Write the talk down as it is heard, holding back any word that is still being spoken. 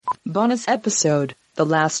Bonus episode, The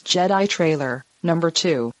Last Jedi trailer, number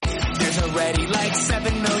 2. There's already like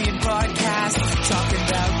 7 million podcasts talking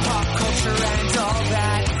about pop culture and all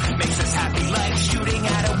that. Makes us happy like shooting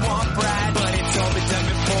at a womp rat. But it's all been done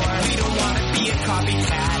before. We don't want to be a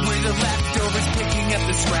copycat. We're the leftovers picking up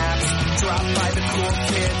the scraps dropped by the cool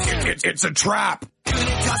kids. It's a trap.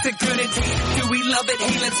 Gonna toss it, gonna taste it. Do we love it?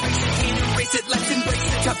 Hey, let's face it, can't erase it. Let's embrace the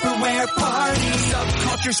Tupperware party.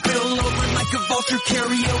 Subculture spill over like a vulture.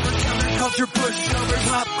 Carry over counterculture, pushover,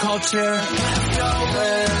 pop culture.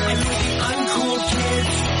 Leftovers. And we're the uncool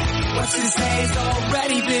kids. What's to say has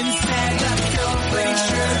already been said. Leftovers. Pretty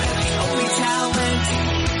sure that the only talent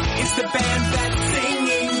is the band that's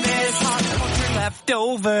singing this. Pop culture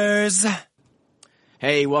leftovers.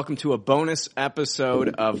 Hey, welcome to a bonus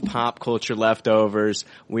episode of Pop Culture Leftovers.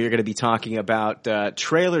 We are going to be talking about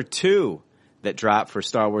trailer 2 that dropped for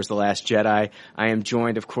Star Wars The Last Jedi. I am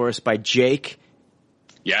joined, of course, by Jake.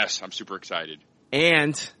 Yes, I'm super excited.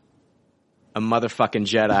 And a motherfucking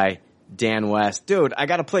Jedi, Dan West. Dude, I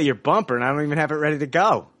got to play your bumper, and I don't even have it ready to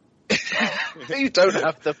go. You don't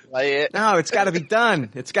have to play it. No, it's got to be done.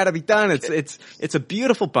 It's got to be done. It's a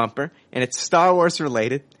beautiful bumper, and it's Star Wars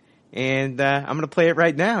related. And I'm going to play it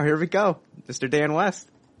right now. Here we go. Mr. Dan West.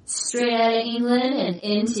 Straight out of England and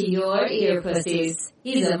into your ear pussies.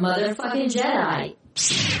 He's a motherfucking Jedi.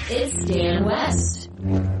 It's Dan West.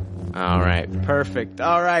 All right. Perfect.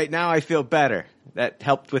 All right. Now I feel better. That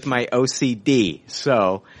helped with my OCD.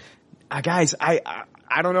 So, guys, I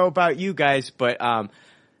don't know about you guys, but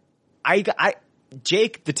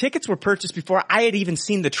Jake, the tickets were purchased before I had even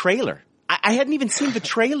seen the trailer. I hadn't even seen the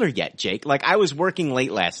trailer yet, Jake. Like, I was working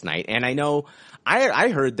late last night, and I know I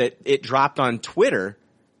heard that it dropped on Twitter.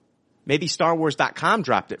 Maybe StarWars.com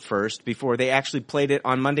dropped it first before they actually played it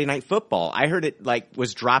on Monday Night Football. I heard it, like,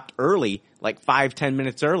 was dropped early, like 5-10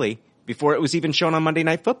 minutes early, before it was even shown on Monday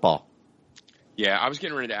Night Football. Yeah, I was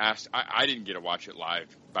getting ready to ask. I didn't get to watch it live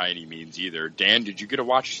by any means either. Dan, did you get to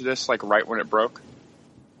watch this, like, right when it broke?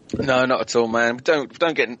 No, not at all, man. We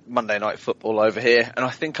don't get Monday Night Football over here, and I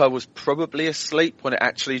think I was probably asleep when it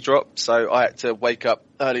actually dropped, so I had to wake up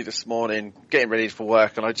early this morning, getting ready for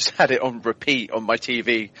work, and I just had it on repeat on my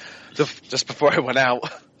TV just before I went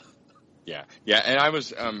out. Yeah, and I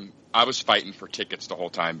was fighting for tickets the whole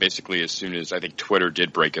time. Basically, as soon as I think Twitter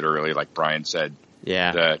did break it early, like Brian said,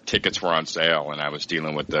 yeah, the tickets were on sale, and I was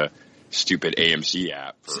dealing with the stupid AMC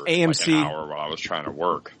app for AMC, like an hour while I was trying to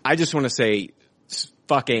work. I just want to say,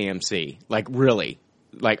 fuck AMC. Like, really.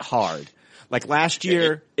 Like, hard. Like, last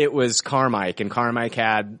year, it was Carmike, and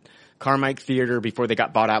Carmike Theater, before they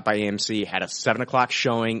got bought out by AMC, had a 7 o'clock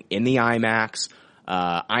showing in the IMAX.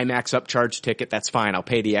 IMAX upcharge ticket, that's fine. I'll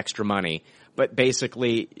pay the extra money. But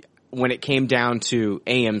basically, when it came down to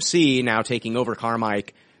AMC now taking over Carmike,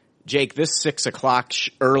 Jake, this 6 o'clock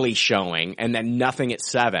early showing, and then nothing at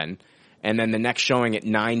 7, and then the next showing at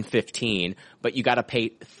 9:15, but you gotta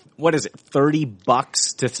pay, what is it,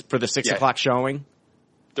 $30 for the 6 o'clock showing?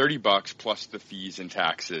 $30 plus the fees and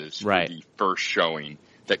taxes right. for the first showing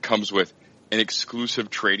that comes with an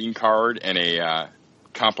exclusive trading card and a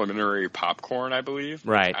complimentary popcorn, I believe.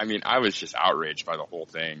 Right. I mean, I was just outraged by the whole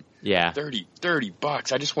thing. Yeah.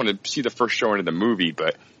 $30. I just wanted to see the first showing of the movie,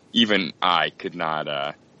 but even I could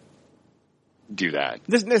not do that.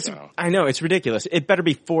 I know, it's ridiculous. It better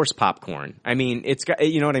be forced popcorn. I mean, it's got,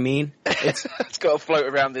 you know what I mean? It's got to float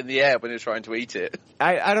around in the air when you're trying to eat it.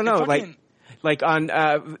 I don't know, like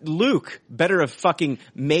on Luke better have fucking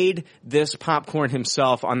made this popcorn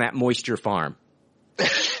himself on that moisture farm.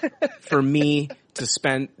 For me to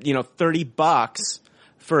spend, $30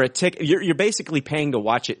 for a ticket. You're basically paying to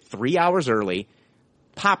watch it 3 hours early,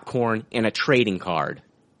 popcorn and a trading card.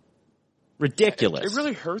 Ridiculous. It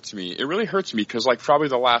really hurts me. It really hurts me because, like, probably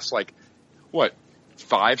the last,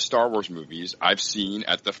 5 Star Wars movies I've seen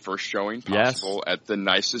at the first showing possible at the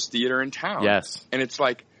nicest theater in town. Yes. And it's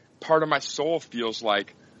like, part of my soul feels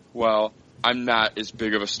like, well, I'm not as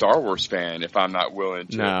big of a Star Wars fan if I'm not willing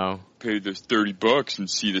to pay those $30 and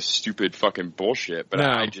see this stupid fucking bullshit. But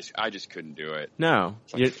I just couldn't do it. No.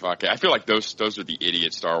 Like, fuck it. I feel like those are the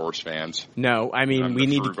idiot Star Wars fans. No, I mean, we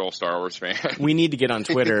need frugal Star Wars fan. We need to get on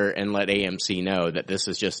Twitter and let AMC know that this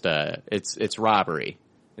is just it's robbery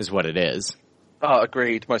is what it is. Oh,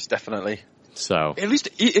 agreed, most definitely. So at least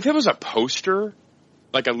if it was a poster,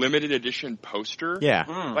 like a limited edition poster,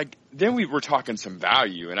 then we were talking some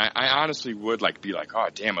value, and I honestly would be like, oh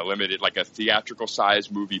damn, a limited, like a theatrical size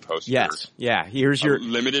movie poster. Yes, yeah. Here's your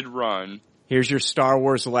limited run. Here's your Star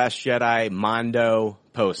Wars: The Last Jedi Mondo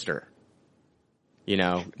poster.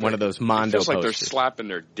 One of those Mondo posters. It feels like they're slapping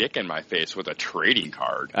their dick in my face with a trading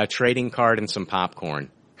card. A trading card and some popcorn.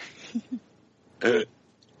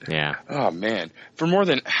 Yeah. Oh man, for more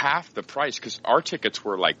than half the price, because our tickets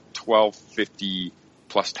were like $12.50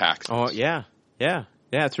 plus tax. Oh yeah,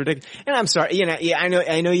 it's ridiculous. And I'm sorry, I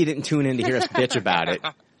know you didn't tune in to hear us bitch about it,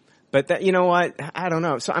 but that, you know what? I don't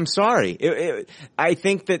know. So I'm sorry. I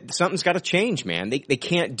think that something's got to change, man. They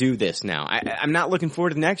can't do this now. I'm not looking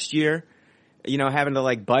forward to next year. Having to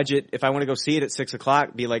like budget if I want to go see it at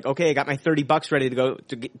 6:00, be like, okay, I got my $30 ready to go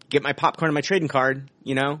to get my popcorn and my trading card.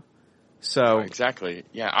 So exactly.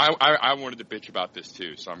 Yeah, I wanted to bitch about this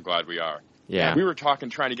too, so I'm glad we are. Yeah, we were trying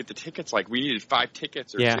to get the tickets. Like we needed 5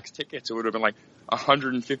 tickets or 6 tickets. It would have been like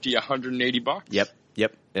 $150, $180.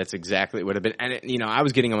 Yep. That's exactly what it would have been. And I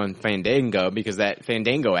was getting them on Fandango because that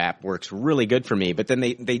Fandango app works really good for me. But then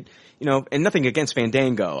they and nothing against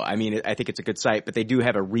Fandango. I mean, I think it's a good site, but they do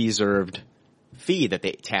have a reserved fee that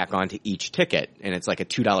they tack onto each ticket, and it's like a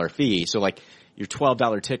 $2 fee. So like your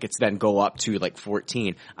 $12 tickets then go up to like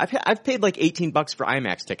 $14. I've paid like $18 for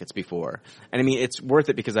IMAX tickets before, and I mean it's worth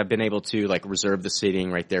it because I've been able to like reserve the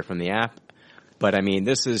seating right there from the app. But I mean,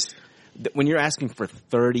 this is when you're asking for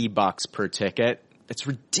 $30 per ticket, it's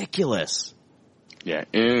ridiculous. Yeah,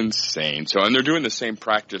 insane. So, and they're doing the same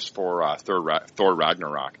practice for Thor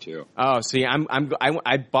Ragnarok too. Oh, see,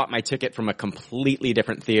 I bought my ticket from a completely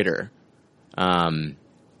different theater, in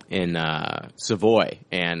Savoy,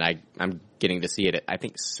 and I'm getting to see it at I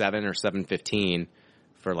think 7 or 7:15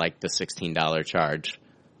 for like the $16 charge.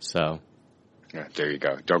 So. Yeah, there you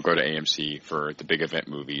go. Don't go to AMC for the big event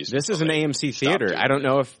movies. This is an AMC theater. I don't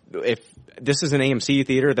know if this is an AMC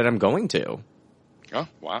theater that I'm going to. Oh,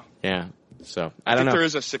 wow. Yeah. So, I don't know. There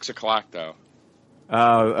is a 6:00 though.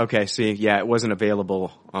 Oh, okay. See, yeah, it wasn't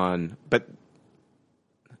available but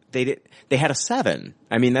they had a 7.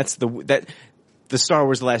 I mean, the Star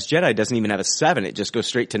Wars The Last Jedi doesn't even have a 7. It just goes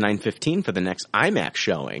straight to 9:15 for the next IMAX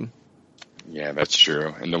showing. Yeah, that's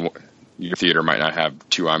true. And your theater might not have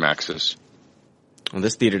 2 IMAXs. Well,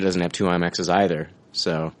 this theater doesn't have 2 IMAXs either.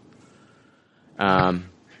 So, I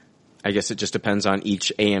guess it just depends on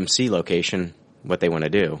each AMC location what they want to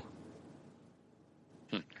do.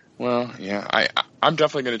 Well, yeah, I'm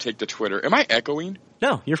definitely going to take to Twitter. Am I echoing?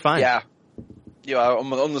 No, you're fine. Yeah, you are on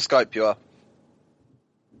the Skype. You are.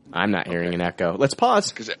 I'm not hearing an echo. Let's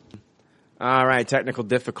pause. All right, technical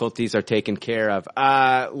difficulties are taken care of.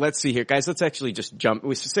 Let's see here, guys. Let's actually just jump.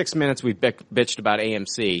 With 6 minutes, we've bitched about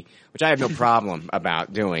AMC, which I have no problem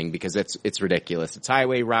about doing because it's ridiculous. It's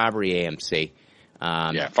highway robbery AMC.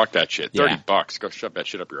 Yeah, fuck that shit. $30. Go shove that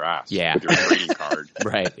shit up your ass. Yeah. With your trading card.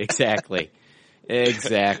 Right, exactly.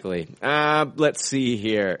 Let's see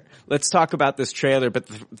here. Let's talk about this trailer. But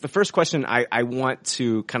the first question I want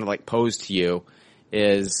to kind of like pose to you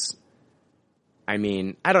is, I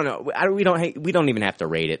mean, I don't know. We don't even have to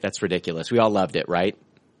rate it. That's ridiculous. We all loved it, right?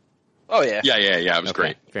 Oh yeah. Yeah. It was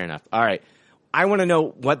great. Fair enough. All right. I want to know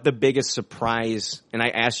what the biggest surprise, and I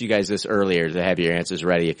asked you guys this earlier to have your answers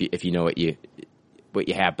ready if you know what you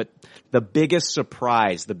have, but the biggest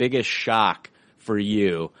surprise, the biggest shock for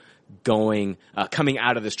you coming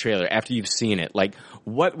out of this trailer after you've seen it, like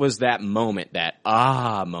what was that moment, that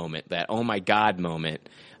moment, that oh my God moment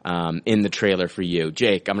in the trailer for you?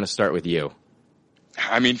 Jake, I'm going to start with you.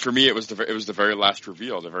 I mean, for me, it was the very last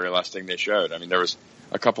reveal, the very last thing they showed. I mean, there was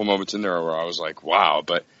a couple moments in there where I was like, wow,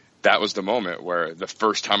 but that was the moment where the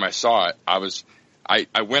first time I saw it,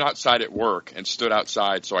 I went outside at work and stood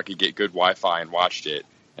outside so I could get good Wi-Fi and watched it.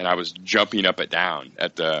 And I was jumping up and down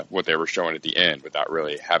at what they were showing at the end without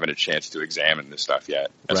really having a chance to examine this stuff yet,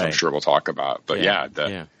 as I'm sure we'll talk about. But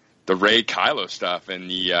the Rey Kylo stuff and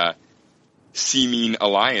the seeming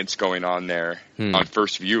alliance going on there on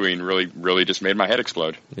first viewing really just made my head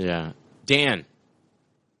explode. Yeah. Dan.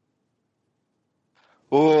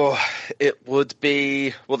 Oh, it would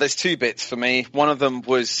be, well, there's 2 bits for me. One of them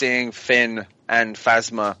was seeing Finn and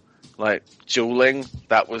Phasma like dueling.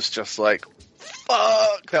 That was just like,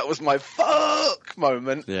 fuck, that was my fuck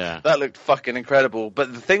moment. Yeah. That looked fucking incredible.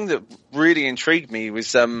 But the thing that really intrigued me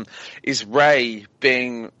was is Rey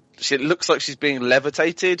it looks like she's being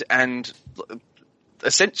levitated and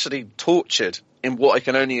essentially tortured in what I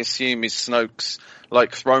can only assume is Snoke's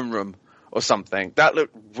like throne room or something. That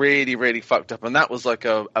looked really, really fucked up, and that was like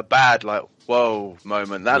a bad like whoa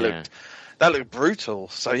moment. That looked brutal.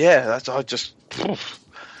 So yeah,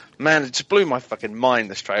 man, it just blew my fucking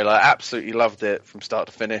mind, this trailer. I absolutely loved it from start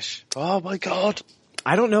to finish. Oh my God.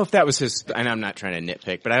 I don't know if that was his, and I'm not trying to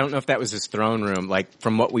nitpick, but I don't know if that was his throne room. Like,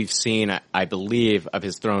 from what we've seen, I believe, of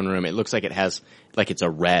his throne room, it looks like it has, like it's a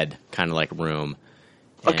red kind of like room.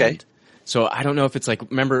 Okay. So I don't know if it's like,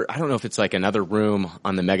 I don't know if it's like another room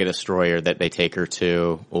on the Mega Destroyer that they take her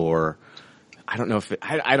to, or I don't know if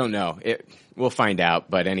I don't know. We'll find out.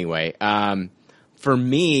 But anyway, for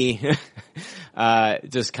me,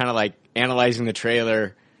 just kind of like analyzing the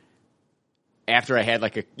trailer after I had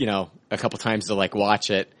like a couple times to like watch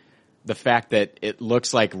it, the fact that it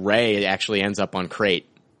looks like Rey actually ends up on Crate.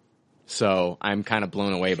 So I'm kind of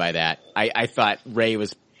blown away by that. I thought Rey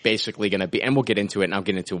was basically going to be, and we'll get into it, and I'll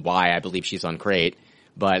get into why I believe she's on Crate,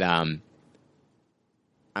 but I'm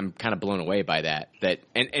kind of blown away by that.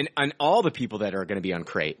 And all the people that are going to be on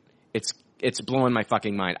Crate, it's blowing my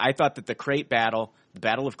fucking mind. I thought that the Crate battle, the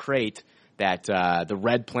Battle of Crate, that the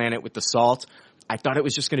red planet with the salt, I thought it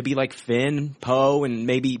was just going to be like Finn, Poe, and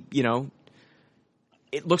maybe,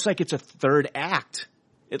 it looks like it's a third act.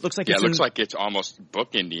 It looks like it looks like it's almost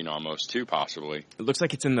bookending almost too, possibly. It looks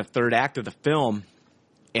like it's in the third act of the film,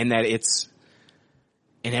 and that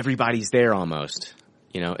and everybody's there almost.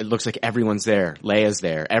 It looks like everyone's there. Leia's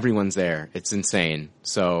there. Everyone's there. It's insane.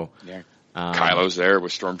 So, yeah. Kylo's there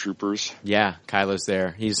with stormtroopers. Yeah, Kylo's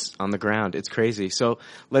there. He's on the ground. It's crazy. So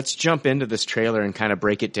let's jump into this trailer and kind of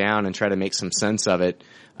break it down and try to make some sense of it.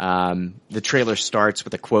 The trailer starts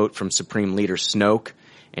with a quote from Supreme Leader Snoke,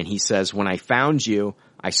 and he says, "When I found you,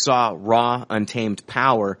 I saw raw, untamed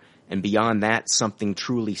power, and beyond that, something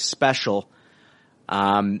truly special."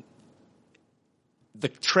 The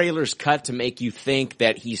trailer's cut to make you think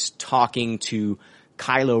that he's talking to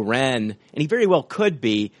Kylo Ren, and he very well could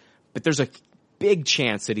be, but there's a big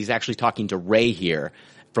chance that he's actually talking to Rey here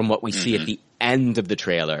from what we see at the end of the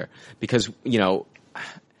trailer. Because,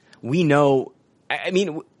 we know,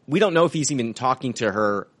 we don't know if he's even talking to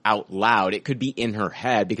her out loud. It could be in her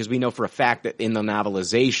head, because we know for a fact that in the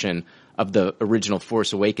novelization of the original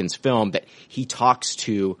Force Awakens film that he talks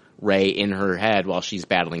to Rey in her head while she's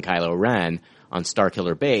battling Kylo Ren on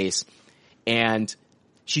Starkiller Base. And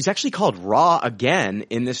she's actually called Raw again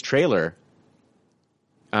in this trailer.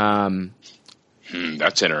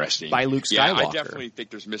 That's interesting. By Luke Skywalker. Yeah, I definitely think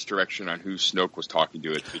there's misdirection on who Snoke was talking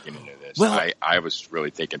to at the beginning of this. Well, I was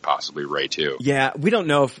really thinking possibly Rey too. Yeah, we don't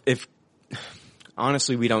know if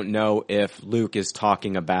honestly, we don't know if Luke is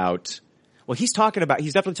talking about, well, he's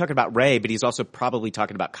definitely talking about Rey, but he's also probably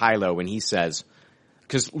talking about Kylo when he says,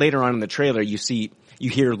 because later on in the trailer, you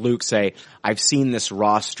hear Luke say, "I've seen this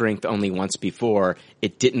raw strength only once before.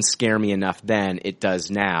 It didn't scare me enough then. It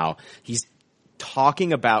does now." He's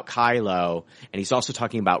talking about Kylo, and he's also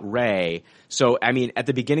talking about Rey. So, at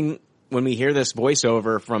the beginning, when we hear this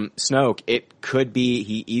voiceover from Snoke, it could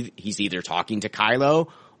be he's either talking to Kylo,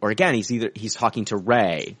 or again, he's talking to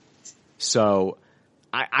Rey. So,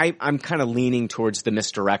 I'm kind of leaning towards the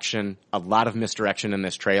misdirection, a lot of misdirection in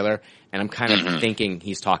this trailer, and I'm kind of thinking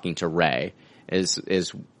he's talking to Rey,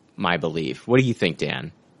 is my belief. What do you think,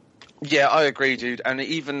 Dan? Yeah, I agree, dude. And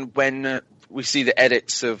even when we see the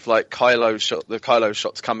edits of like the Kylo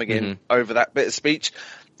shots coming in over that bit of speech,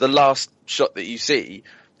 the last shot that you see,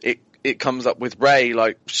 it comes up with Rey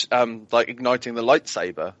like igniting the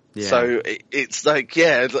lightsaber. Yeah. So it's like,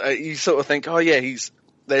 you sort of think, oh yeah,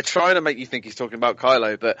 they're trying to make you think he's talking about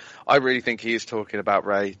Kylo, but I really think he is talking about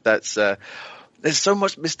Rey. That's there's so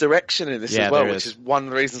much misdirection in this as well, which is one of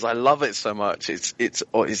the reasons I love it so much. It's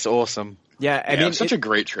awesome. Yeah, I mean, it's such a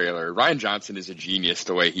great trailer. Rian Johnson is a genius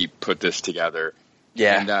the way he put this together.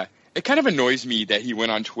 Yeah. And it kind of annoys me that he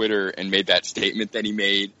went on Twitter and made that statement that he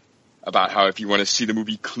made about how if you want to see the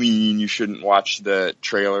movie clean, you shouldn't watch the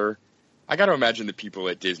trailer. I got to imagine the people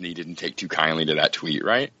at Disney didn't take too kindly to that tweet,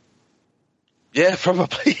 right? Yeah,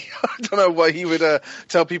 probably. I don't know why he would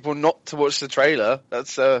tell people not to watch the trailer.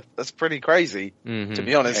 That's pretty crazy, to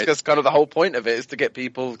be honest. Because kind of the whole point of it is to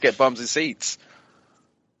get bums in seats.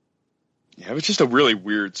 Yeah, it was just a really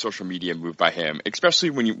weird social media move by him, especially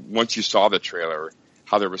once you saw the trailer,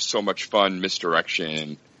 how there was so much fun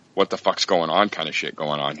misdirection, what the fuck's going on kind of shit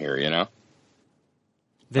going on here,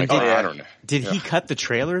 Then I don't know. Did he cut the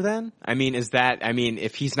trailer then?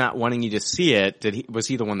 If he's not wanting you to see it, was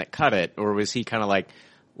he the one that cut it? Or was he kind of like,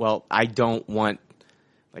 well, I don't want,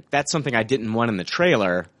 like, that's something I didn't want in the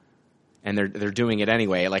trailer, and they're doing it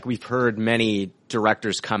anyway. Like, we've heard many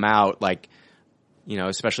directors come out, like,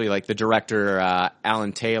 especially like the director,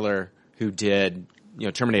 Alan Taylor, who did,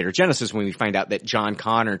 Terminator Genisys, when we find out that John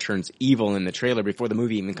Connor turns evil in the trailer before the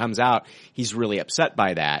movie even comes out, he's really upset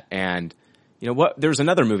by that. And, there was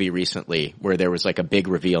another movie recently where there was like a big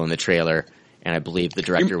reveal in the trailer, and I believe the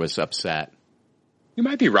director was upset. You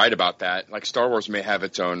might be right about that. Like, Star Wars may have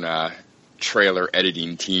its own trailer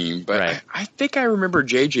editing team, but right. I think I remember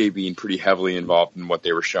JJ being pretty heavily involved in what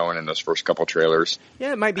they were showing in those first couple trailers.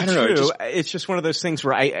 Yeah, it might be true. It's just one of those things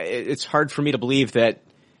where it's hard for me to believe that,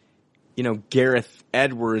 Gareth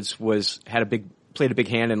Edwards played a big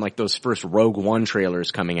hand in like those first Rogue One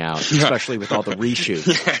trailers coming out, especially with all the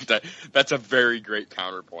reshoots. That's a very great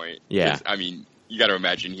counterpoint. Yeah. you got to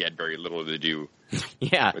imagine he had very little to do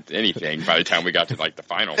yeah. with anything by the time we got to like the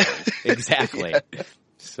final one. Exactly.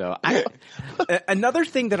 So another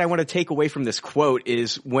thing that I want to take away from this quote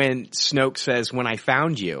is when Snoke says, "When I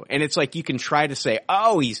found you," and it's like you can try to say,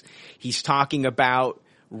 "Oh, he's talking about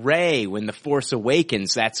Rey when the Force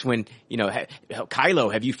awakens." That's when, you know,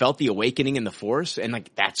 Kylo, have you felt the awakening in the Force? And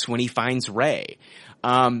like that's when he finds Rey.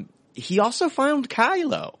 He also found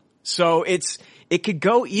Kylo, so it could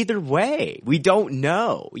go either way. We don't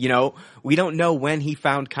know. You know, we don't know when he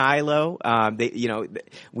found Kylo.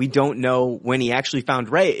 We don't know when he actually found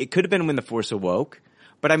Rey. It could have been when the Force awoke.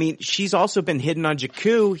 But I mean, she's also been hidden on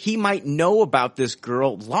Jakku. He might know about this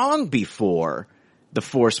girl long before the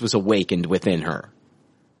Force was awakened within her.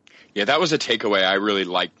 Yeah, that was a takeaway I really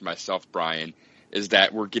liked myself, Brian, is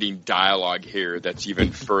that we're getting dialogue here that's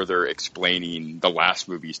even further explaining the last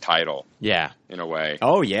movie's title. Yeah. In a way.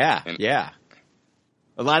 Oh, yeah. Yeah.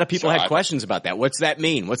 A lot of people had questions about that. What's that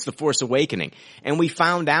mean? What's the Force awakening? And we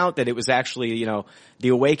found out that it was actually, you know, the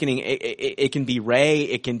awakening. It can be Rey,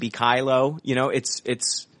 it can be Kylo. You know,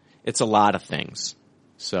 it's a lot of things.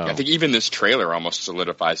 So I think even this trailer almost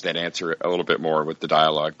solidifies that answer a little bit more with the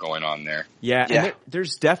dialogue going on there. Yeah. And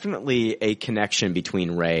there's definitely a connection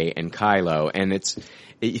between Rey and Kylo, and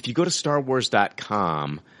if you go to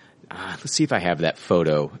StarWars.com, let's see if I have that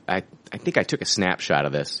photo. I think I took a snapshot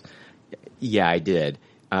of this. Yeah, I did.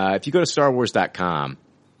 If you go to StarWars.com,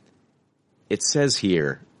 it says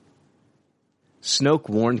here, Snoke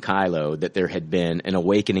warned Kylo that there had been an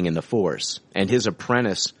awakening in the Force, and his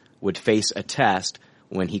apprentice would face a test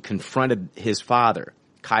when he confronted his father.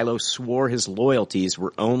 Kylo swore his loyalties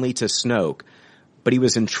were only to Snoke, but he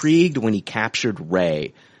was intrigued when he captured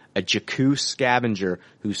Rey, a Jakku scavenger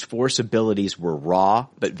whose Force abilities were raw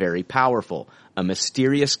but very powerful. A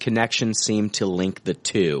mysterious connection seemed to link the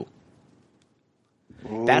two.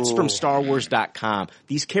 That's from StarWars.com.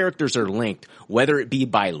 These characters are linked, whether it be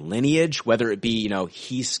by lineage, whether it be, you know,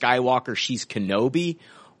 he's Skywalker, she's Kenobi,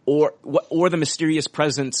 or the mysterious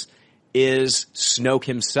presence is Snoke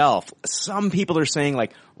himself. Some people are saying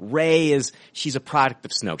like Rey she's a product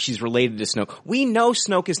of Snoke. She's related to Snoke. We know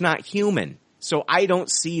Snoke is not human, so I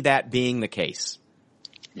don't see that being the case.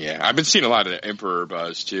 Yeah, I've been seeing a lot of the Emperor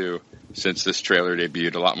buzz too since this trailer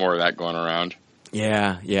debuted. A lot more of that going around.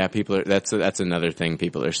 Yeah, people are. That's another thing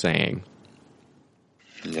people are saying.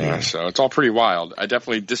 Yeah, so it's all pretty wild.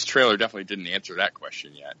 This trailer definitely didn't answer that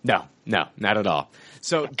question yet. No, not at all.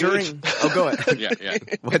 So go ahead. Yeah.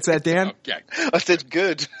 What's that, Dan? Okay. I said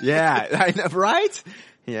good. Yeah, I know, right?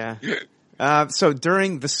 Yeah. So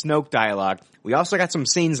during the Snoke dialogue, we also got some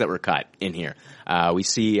scenes that were cut in here. We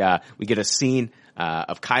get a scene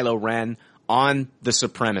of Kylo Ren on the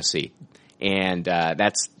Supremacy, and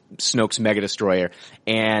that's Snoke's Mega Destroyer,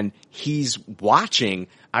 and he's watching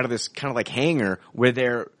out of this kind of like hangar where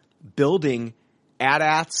they're building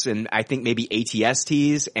AT-ATs and I think maybe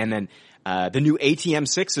AT-STs, and then the new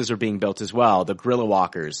ATM-6s are being built as well, the Guerrilla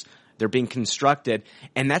Walkers. They're being constructed,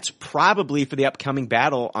 and that's probably for the upcoming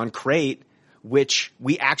battle on Crait, which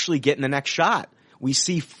we actually get in the next shot. We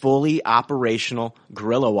see fully operational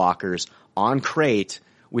Guerrilla Walkers on Crait,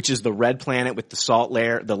 which is the red planet with the salt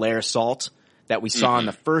layer, the layer salt that we saw in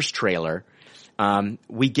the first trailer.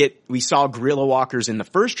 We saw Guerrilla Walkers in the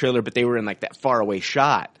first trailer, but they were in like that far away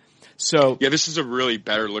shot. So yeah, this is a really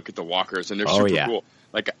better look at the walkers, and they're super cool.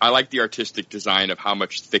 Like I like the artistic design of how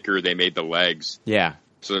much thicker they made the legs. Yeah.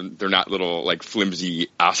 So they're not little like flimsy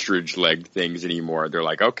ostrich leg things anymore. They're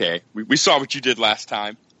like, okay, we saw what you did last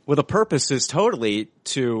time. Well, the purpose is totally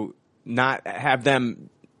to not have them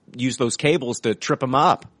use those cables to trip them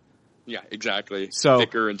up. Yeah, exactly. So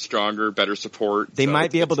thicker and stronger, better support. They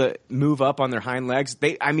might be able to move up on their hind legs.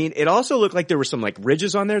 It also looked like there were some like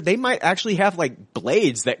ridges on there. They might actually have like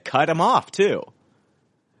blades that cut them off too.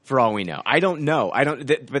 For all we know, I don't know.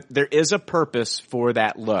 But there is a purpose for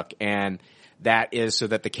that look, and that is so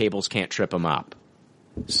that the cables can't trip them up.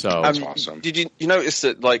 So that's awesome. Did you notice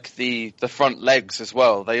that like the front legs as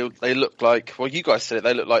well? They look like, well, you guys said it.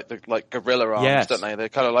 They look like gorilla arms, don't they? They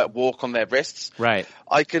kind of like walk on their wrists. Right.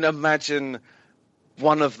 I can imagine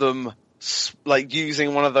one of them like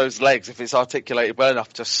using one of those legs, if it's articulated well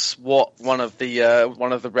enough, to swat one of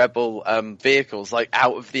the rebel vehicles like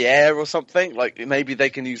out of the air or something. Like maybe they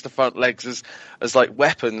can use the front legs as like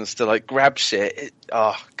weapons to like grab shit.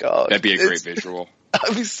 Oh god, that'd be a great visual.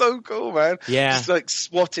 That'd be so cool, man. Yeah. Just like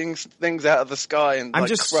swatting things out of the sky and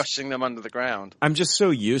crushing them under the ground. I'm just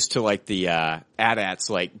so used to like the AT-ATs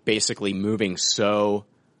like basically moving so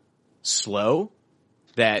slow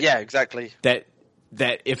that yeah, exactly. That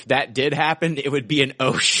that if that did happen, it would be an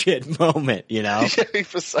oh shit moment, you know? Yeah,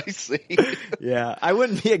 precisely. Yeah, I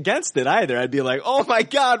wouldn't be against it either. I'd be like, oh my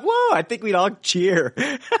God, whoa, I think we'd all cheer.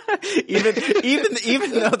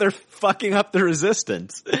 even though they're fucking up the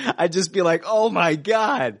Resistance. I'd just be like, oh my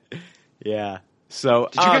God. Yeah. So,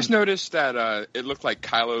 did you guys notice that it looked like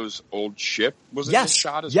Kylo's old ship was in this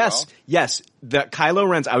shot as well? Yes. The Kylo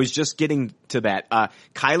Ren's, I was just getting to that.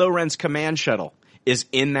 Kylo Ren's command shuttle is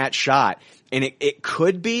in that shot. And it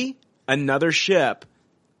could be another ship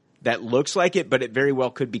that looks like it, but it very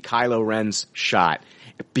well could be Kylo Ren's shot.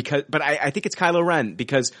 But I think it's Kylo Ren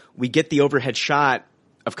because we get the overhead shot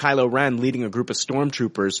of Kylo Ren leading a group of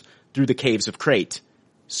stormtroopers through the caves of Krayt.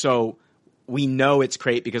 So we know it's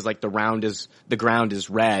Krayt because like the ground is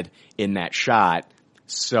red in that shot.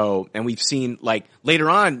 So, and we've seen like later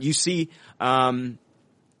on you see the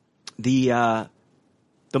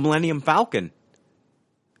Millennium Falcon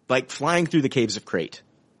like flying through the caves of Krayt.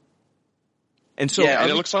 And so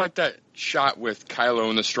and it looks like that shot with Kylo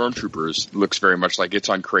and the stormtroopers looks very much like it's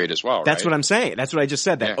on Krayt as well, That's what I'm saying. That's what I just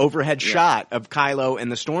said. That overhead shot of Kylo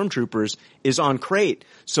and the stormtroopers is on Krayt.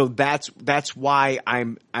 So that's why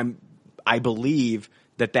I believe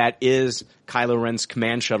that is Kylo Ren's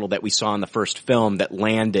command shuttle that we saw in the first film that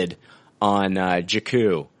landed on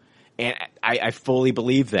Jakku. And I fully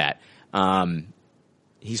believe that.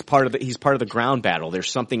 He's part of the ground battle.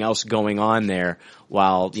 There's something else going on there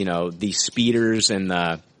while, you know, the speeders and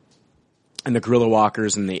the guerrilla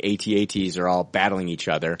walkers and the AT-ATs are all battling each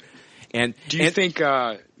other. And do you think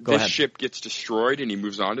this ship gets destroyed and he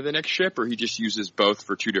moves on to the next ship, or he just uses both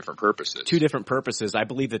for two different purposes? Two different purposes. I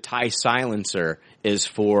believe the TIE Silencer is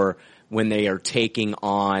for when they are taking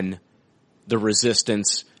on the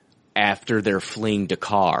Resistance after they're fleeing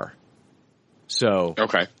Dakar. So,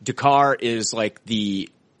 Dakar is like the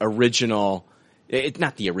original, it's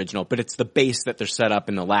not the original, but it's the base that they're set up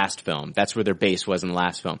in the last film. That's where their base was in the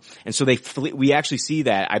last film. And so we actually see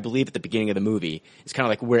that, I believe at the beginning of the movie. It's kind of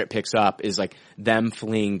like where it picks up is like them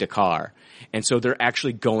fleeing Dakar. And so they're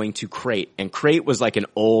actually going to Krayt. And Krayt was like an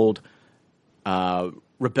old,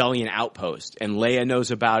 rebellion outpost. And Leia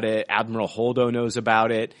knows about it. Admiral Holdo knows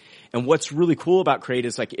about it. And what's really cool about Krayt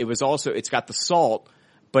is like, it's got the salt,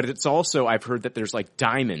 but it's also, I've heard that there's like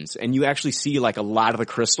diamonds, and you actually see like a lot of the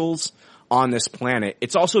crystals on this planet.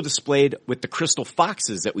 It's also displayed with the crystal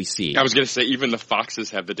foxes that we see. I was going to say, even the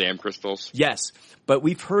foxes have the damn crystals. Yes, but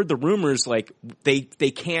we've heard the rumors like they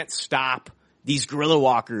can't stop these guerrilla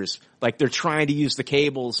walkers. Like they're trying to use the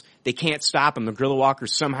cables. They can't stop them. The guerrilla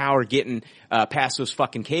walkers somehow are getting past those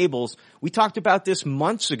fucking cables. We talked about this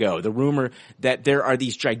months ago, the rumor that there are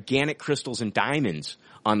these gigantic crystals and diamonds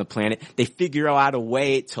on the planet. They figure out a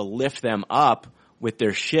way to lift them up with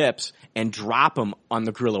their ships and drop them on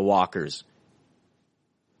the guerrilla walkers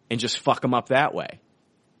and just fuck them up that way.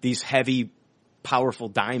 These heavy, powerful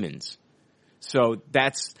diamonds. So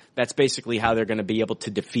that's basically how they're going to be able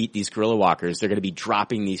to defeat these guerrilla walkers. They're going to be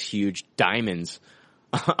dropping these huge diamonds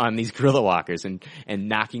on these guerrilla walkers and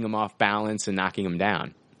knocking them off balance and knocking them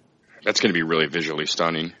down. That's going to be really visually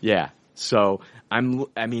stunning. Yeah. So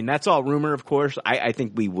that's all rumor, of course. I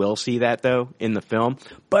think we will see that though in the film.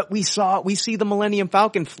 But we see the Millennium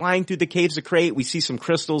Falcon flying through the caves of Krayt. We see some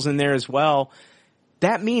crystals in there as well.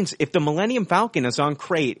 That means if the Millennium Falcon is on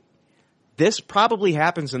Krayt, this probably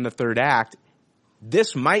happens in the third act.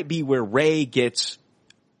 This might be where Rey gets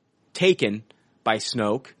taken by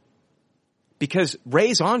Snoke because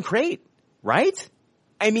Rey's on Krayt, right?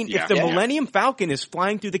 I mean, if the Millennium Falcon is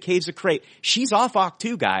flying through the caves of Krayt, she's off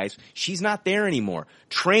Ahch-To, guys. She's not there anymore.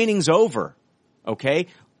 Training's over. Okay?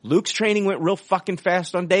 Luke's training went real fucking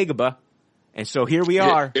fast on Dagobah. And so here we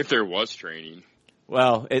are. If there was training.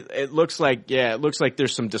 Well, it looks like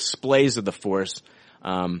there's some displays of the Force.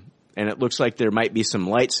 And it looks like there might be some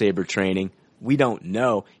lightsaber training. We don't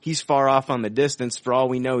know. He's far off on the distance. For all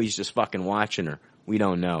we know, he's just fucking watching her. We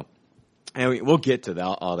don't know. And we'll get to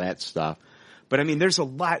all that stuff. But I mean, there's a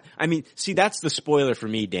lot. I mean, see, that's the spoiler for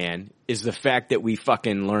me, Dan, is the fact that we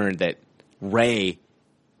fucking learned that Rey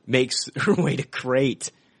makes her way to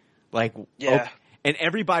Krayt. Like, and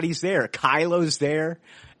everybody's there. Kylo's there.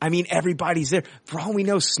 I mean, everybody's there. For all we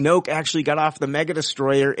know, Snoke actually got off the Mega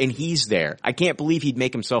Destroyer and he's there. I can't believe he'd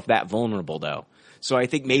make himself that vulnerable, though. So I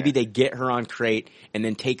think maybe they get her on Krayt and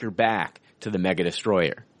then take her back to the Mega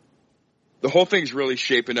Destroyer. The whole thing's really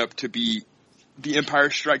shaping up to be the Empire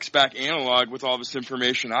Strikes Back analog with all this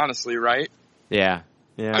information, honestly, right? Yeah.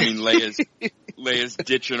 Yeah. I mean, Leia's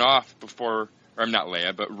ditching off before, or not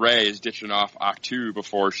Leia, but Rey is ditching off Ahch-To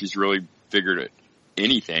before she's really figured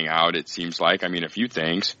anything out, it seems like. I mean, a few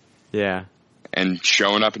things. Yeah. And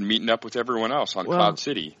showing up and meeting up with everyone else on Cloud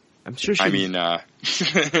City. I'm sure she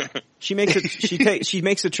makes it. She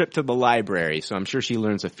makes a trip to the library, so I'm sure she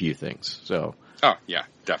learns a few things. So. Oh yeah,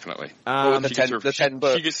 definitely. The 10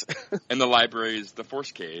 books. And the library is the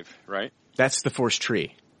Force Cave, right? That's the Force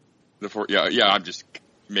Tree. Yeah. I'm just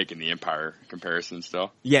making the Empire comparison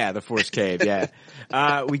still. Yeah, the Force Cave. Yeah,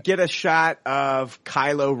 we get a shot of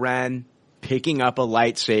Kylo Ren picking up a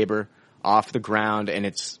lightsaber off the ground, and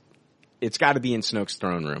it's got to be in Snoke's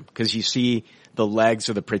throne room because you see the legs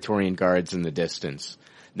of the Praetorian Guards in the distance.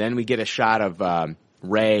 Then we get a shot of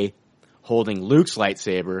Rey holding Luke's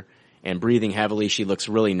lightsaber and breathing heavily. She looks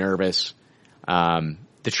really nervous. The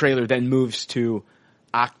trailer then moves to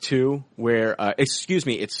Ahch-To, where,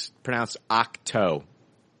 it's pronounced Ahch-To.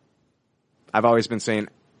 I've always been saying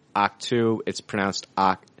Ahch-To. It's pronounced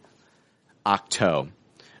Ahch-To.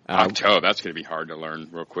 Ahch-To, that's going to be hard to learn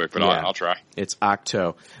real quick, but yeah, I'll try. It's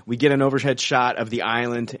Ahch-To. We get an overhead shot of the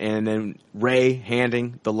island, and then Rey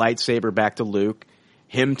handing the lightsaber back to Luke,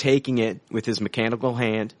 him taking it with his mechanical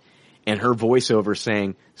hand, and her voiceover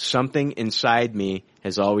saying, "Something inside me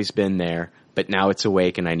has always been there, but now it's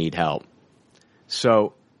awake and I need help."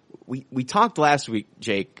 So we talked last week,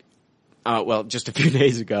 Jake, just a few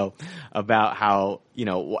days ago, about how,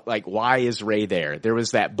 why is Rey there? There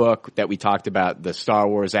was that book that we talked about, the Star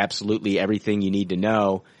Wars Absolutely Everything You Need to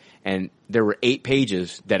Know, and there were 8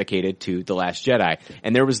 pages dedicated to The Last Jedi.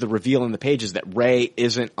 And there was the reveal in the pages that Rey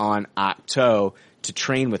isn't on Ahch-To to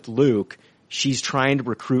train with Luke. She's trying to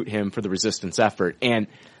recruit him for the Resistance effort. And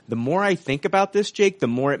the more I think about this, Jake, the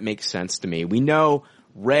more it makes sense to me. We know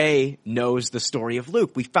Rey knows the story of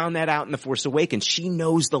Luke. We found that out in The Force Awakens. She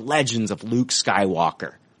knows the legends of Luke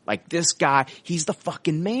Skywalker. Like, this guy, he's the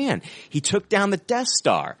fucking man. He took down the Death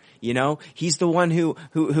Star. He's the one who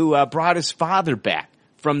brought his father back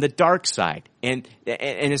from the dark side. And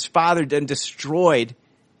his father then destroyed,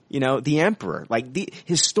 the Emperor. Like,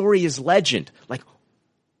 his story is legend. Like,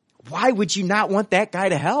 why would you not want that guy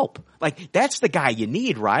to help? Like, that's the guy you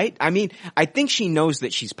need, right? I mean, I think she knows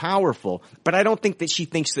that she's powerful, but I don't think that she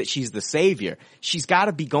thinks that she's the savior. She's got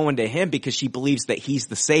to be going to him because she believes that he's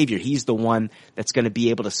the savior. He's the one that's going to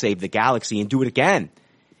be able to save the galaxy and do it again.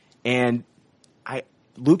 And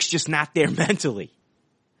Luke's just not there mentally.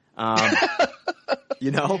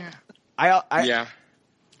 Yeah.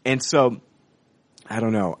 And so, I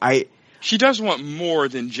don't know. She does want more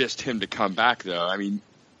than just him to come back, though. I mean,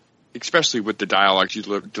 especially with the dialogue she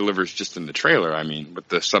delivers just in the trailer. I mean, with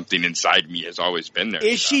the "something inside me has always been there."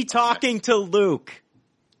 Is she talking to Luke?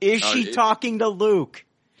 Is she talking to Luke?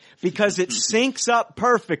 Because it syncs up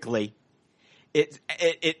perfectly.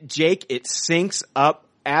 Jake, it syncs up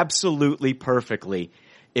absolutely perfectly.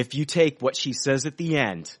 If you take what she says at the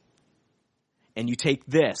end and you take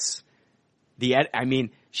this,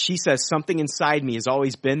 she says, "Something inside me has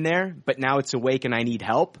always been there, but now it's awake and I need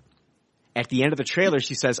help." At the end of the trailer,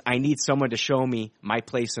 she says, "I need someone to show me my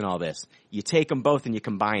place in all this." You take them both and you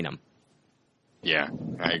combine them. Yeah,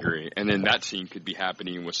 I agree. And then that scene could be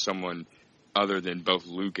happening with someone other than both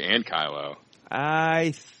Luke and Kylo.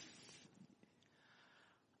 Snoke.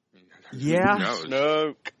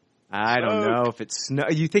 I don't know if it's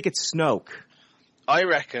Snoke. You think it's Snoke? I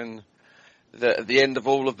reckon that at the end of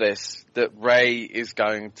all of this, that Rey is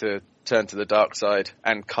going to turn to the dark side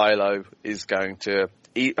and Kylo is going to...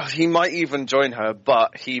 He might even join her,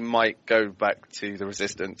 but he might go back to the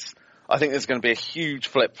Resistance. I think there's going to be a huge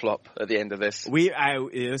flip-flop at the end of this.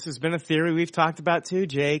 This has been a theory we've talked about too,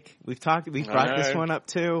 Jake. We've brought this one up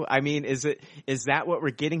too. I mean, is that what we're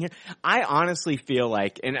getting here? I honestly feel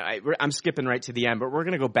like, and I'm skipping right to the end, but we're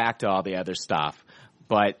going to go back to all the other stuff.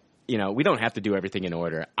 But, we don't have to do everything in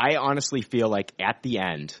order. I honestly feel like at the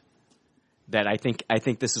end that I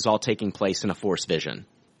think this is all taking place in a Force vision.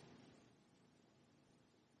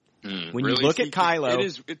 When you look at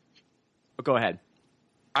Kylo, go ahead.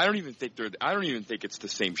 I don't even think it's the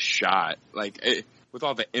same shot. Like with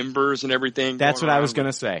all the embers and everything. That's what I was going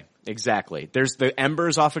to say. Exactly. There's the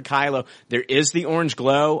embers off of Kylo. There is the orange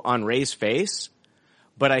glow on Rey's face,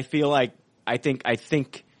 but I feel like I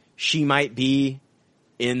think she might be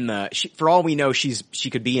in the. For all we know, she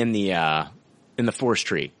could be in the Force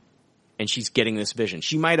tree, and she's getting this vision.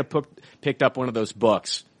 She might have picked up one of those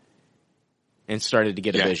books and started to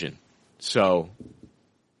get a vision. So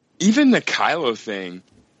even the Kylo thing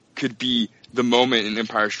could be the moment in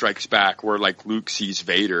Empire Strikes Back where like Luke sees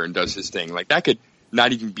Vader and does his thing. Like that could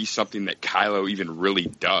not even be something that Kylo even really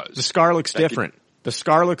does. The scar looks different. The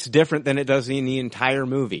scar looks different than it does in the entire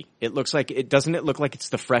movie. It looks like doesn't it look like it's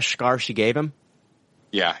the fresh scar she gave him?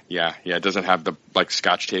 Yeah. It doesn't have the like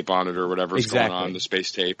Scotch tape on it or whatever's going on, the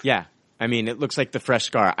space tape. Yeah. I mean, it looks like the fresh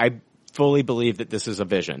scar. I fully believe that this is a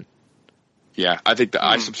vision. Yeah, I think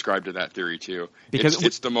I subscribe to that theory too. Because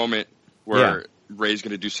it's the moment where Rey's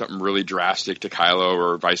going to do something really drastic to Kylo,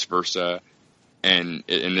 or vice versa, and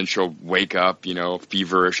then she'll wake up,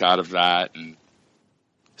 feverish out of that and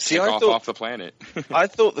off the planet. I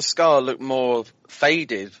thought the scar looked more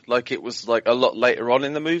faded, like it was like a lot later on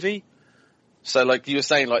in the movie. So like you were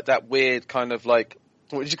saying, like that weird kind of like,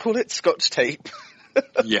 what did you call it? Scotch tape.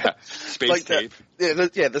 Yeah, space tape.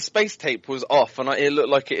 The space tape was off, and it looked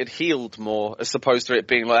like it had healed more, as opposed to it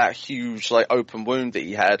being like that huge, like open wound that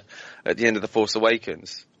he had at the end of The Force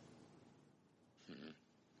Awakens.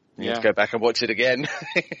 You need to go back and watch it again.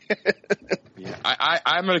 Yeah,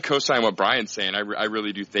 I'm going to co-sign what Brian's saying. I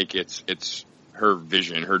really do think it's her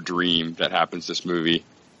vision, her dream that happens this movie.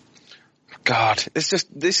 God, it's just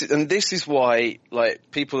this is why like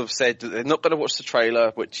people have said that they're not going to watch the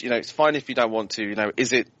trailer, which it's fine if you don't want to.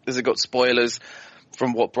 Has it got spoilers?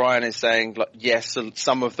 From what Brian is saying, like yes,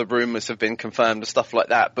 some of the rumors have been confirmed and stuff like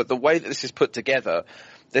that. But the way that this is put together,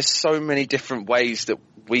 there's so many different ways that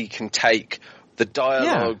we can take the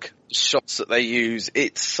dialogue. Shots that they use,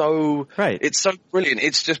 it's so brilliant.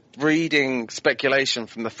 It's just breeding speculation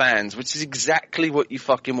from the fans, which is exactly what you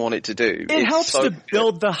fucking want it to do. It helps to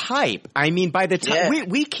build the hype. I mean, by the time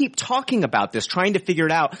we keep talking about this, trying to figure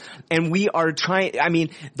it out, and we are trying, I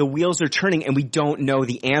mean, the wheels are turning and we don't know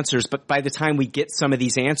the answers, but by the time we get some of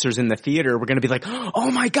these answers in the theater, we're going to be like,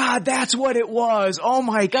 oh my God, that's what it was. Oh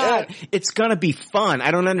my God. It's going to be fun.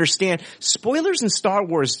 I don't understand. Spoilers in Star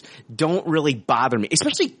Wars don't really bother me,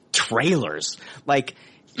 especially trailers. Like,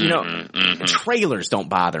 trailers don't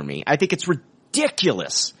bother me. I think it's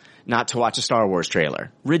ridiculous not to watch a Star Wars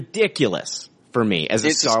trailer. Ridiculous for me as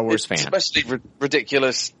a Star Wars fan. Especially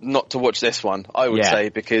ridiculous not to watch this one, I would say,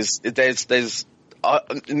 because there's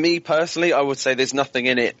me personally, I would say there's nothing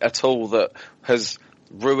in it at all that has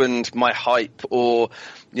ruined my hype or,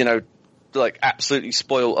 like absolutely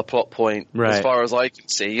spoil a plot point as far as I can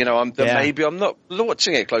see. Maybe I'm not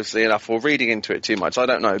watching it closely enough or reading into it too much. I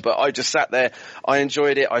don't know, but I just sat there. I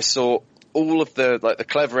enjoyed it. I saw all of the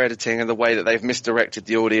clever editing and the way that they've misdirected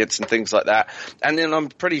the audience and things like that. And then I'm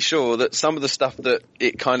pretty sure that some of the stuff that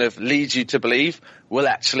it kind of leads you to believe will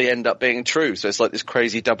actually end up being true. So it's like this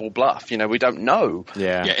crazy double bluff. We don't know.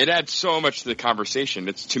 Yeah, it adds so much to the conversation.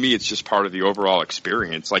 To me, it's just part of the overall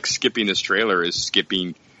experience. Like skipping this trailer is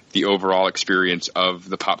skipping the overall experience of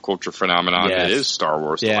the pop culture phenomenon that is Star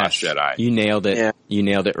Wars: The Last Jedi. You nailed it. Yeah. You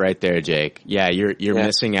nailed it right there, Jake. Yeah, you're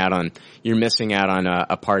missing out on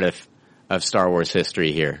a part of Star Wars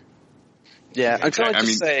history here. Yeah, and can I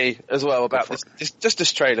just say as well about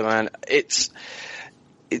this trailer, man? It's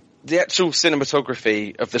the actual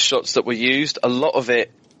cinematography of the shots that were used. A lot of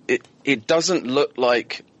it doesn't look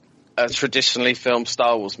like a traditionally filmed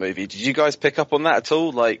Star Wars movie. Did you guys pick up on that at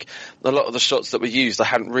all? Like a lot of the shots that were used, I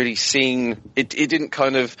hadn't really seen. It didn't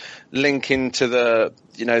kind of link into the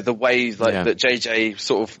the ways that JJ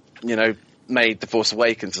sort of made The Force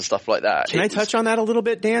Awakens and stuff like that. Can I touch on that a little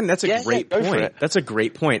bit, Dan? That's a great point. That's a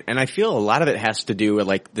great point, and I feel a lot of it has to do with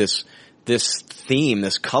like this theme,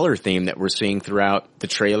 this color theme that we're seeing throughout the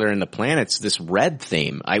trailer and the planets. This red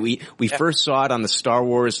theme. We first saw it on the Star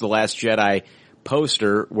Wars: The Last Jedi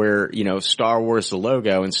poster where, Star Wars, the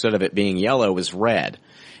logo, instead of it being yellow, was red.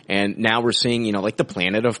 And now we're seeing, like the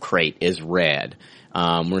planet of Crate is red.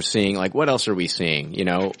 We're seeing, like, what else are we seeing?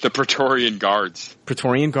 The Praetorian Guards.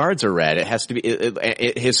 Praetorian Guards are red. It has to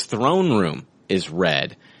be, his throne room is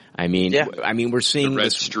red. I mean, we're seeing the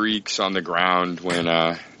red streaks on the ground when,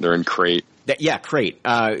 they're in Crate. Crate.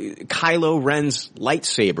 Kylo Ren's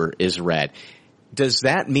lightsaber is red. Does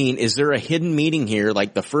that mean, is there a hidden meaning here?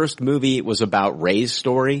 Like the first movie was about Rey's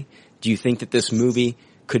story. Do you think that this movie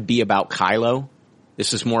could be about Kylo?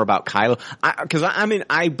 This is more about Kylo? Cause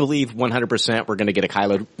I believe 100% we're going to get a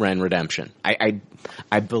Kylo Ren redemption. I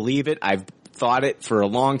believe it. I've thought it for a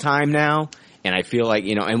long time now. And I feel like,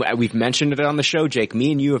 and we've mentioned it on the show, Jake.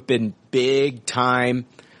 Me and you have been big time,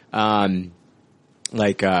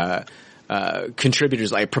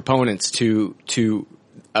 contributors, like proponents to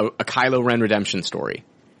a Kylo Ren redemption story.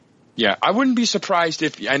 Yeah, I wouldn't be surprised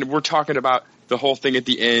and we're talking about the whole thing at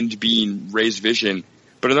the end being Rey's vision,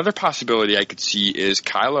 but another possibility I could see is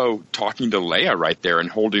Kylo talking to Leia right there and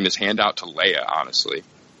holding his hand out to Leia, honestly.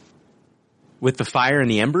 With the fire and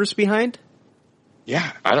the embers behind? Yeah,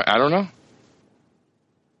 I don't know.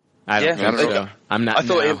 I don't think so. I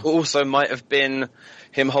thought it also might have been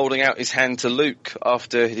him holding out his hand to Luke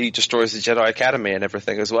after he destroys the Jedi Academy and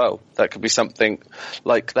everything as well. That could be something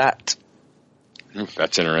like that.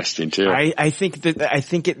 That's interesting too. I think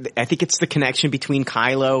it's the connection between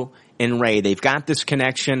Kylo and Rey. They've got this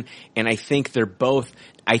connection, and I think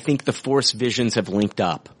the Force visions have linked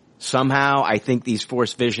up Somehow, I think these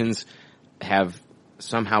Force visions have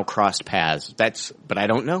somehow crossed paths. But I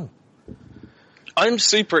don't know. I'm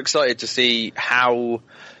super excited to see how,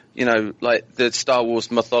 like the Star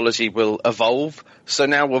Wars mythology will evolve. So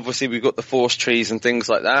now obviously we've got the Force trees and things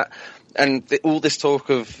like that. And all this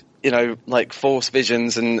talk of, like Force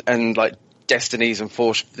visions and like destinies and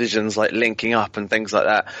Force visions like linking up and things like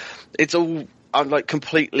that. It's all like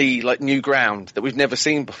completely like new ground that we've never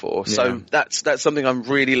seen before. Yeah. So that's something I'm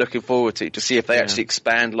really looking forward to see if they actually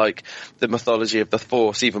expand like the mythology of the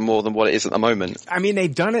Force even more than what it is at the moment. I mean,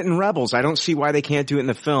 they've done it in Rebels. I don't see why they can't do it in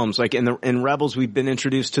the films. Like in Rebels, we've been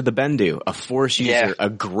introduced to the Bendu, a Force user, a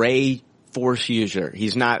gray Force user.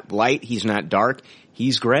 He's not light. He's not dark.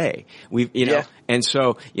 He's gray. And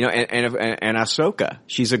so, and Ahsoka,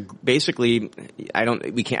 she's I guess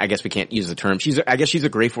we can't use the term. I guess she's a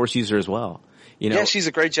gray Force user as well. Yeah, she's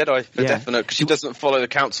a grey Jedi for definite, because she doesn't follow the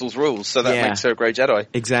Council's rules, so that makes her a grey Jedi.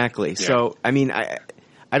 Exactly. Yeah. So, I mean, I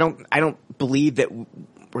don't believe that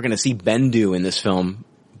we're going to see Bendu in this film,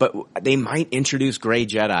 but they might introduce Grey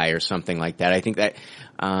Jedi or something like that. I think that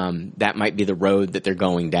that might be the road that they're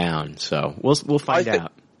going down. So we'll find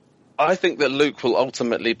out. I think that Luke will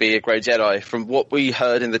ultimately be a Grey Jedi. From what we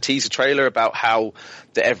heard in the teaser trailer about how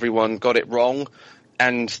that everyone got it wrong,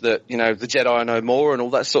 and that, the Jedi are no more and all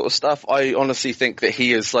that sort of stuff, I honestly think that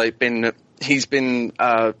he has he's been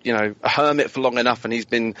a hermit for long enough, and he's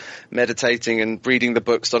been meditating and reading the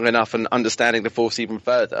books long enough and understanding the Force even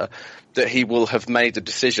further, that he will have made the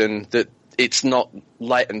decision that it's not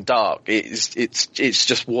light and dark. It's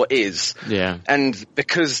just what is. Yeah. And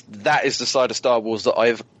because that is the side of Star Wars that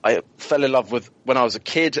I fell in love with when I was a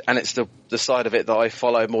kid, and it's the side of it that I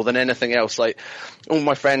follow more than anything else. Like, all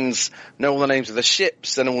my friends know all the names of the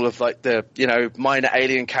ships and all of like the, minor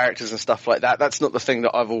alien characters and stuff like that. That's not the thing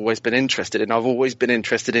that I've always been interested in. I've always been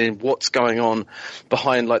interested in what's going on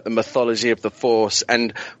behind like the mythology of the Force.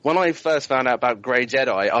 And when I first found out about Grey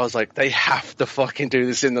Jedi, I was like, they have to fucking do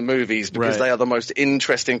this in the movies, because they are the most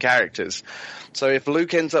interesting characters. So if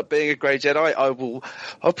Luke ends up being a Grey Jedi,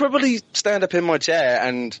 I'll probably stand up in my chair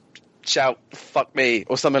and shout "fuck me"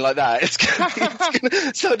 or something like that.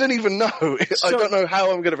 So I don't even know. I don't know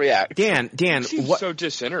how I'm going to react. Dan, he's so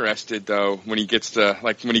disinterested though when he gets the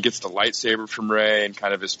lightsaber from Rey and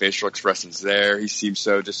kind of his facial expressions there. He seems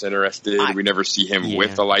so disinterested. We never see him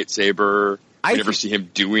with the lightsaber. We never see him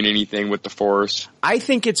doing anything with the Force. I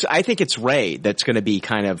think it's Rey that's going to be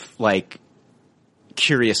kind of like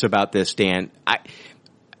curious about this, Dan. I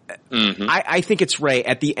think it's Rey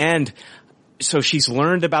at the end. So she's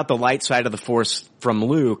learned about the light side of the Force from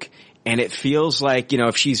Luke, and it feels like,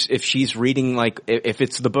 if she's reading, like, if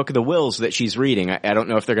it's the Book of the Wills that she's reading, I don't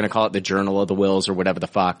know if they're going to call it the Journal of the Wills or whatever the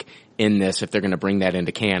fuck in this, if they're going to bring that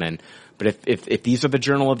into canon. But if these are the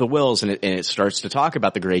Journal of the Wills, and it starts to talk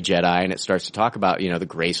about the Grey Jedi, and it starts to talk about, the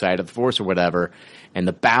gray side of the Force or whatever, and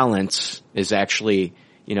the balance is actually,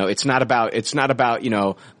 it's not about,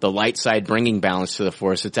 the light side bringing balance to the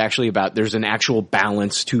Force. It's actually about, there's an actual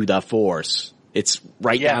balance to the Force. It's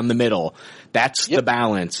right down the middle. That's the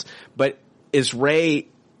balance. But is Rey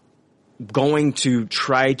going to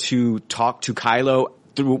try to talk to Kylo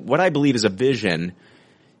through what I believe is a vision?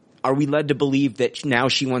 Are we led to believe that now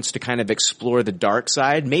she wants to kind of explore the dark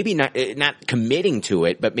side? Maybe not committing to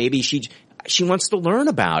it, but maybe she wants to learn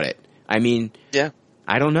about it. I mean,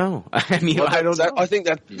 I don't know. I don't know. I think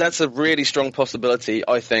that's a really strong possibility,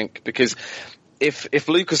 I think, because if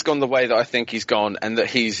Luke has gone the way that I think he's gone, and that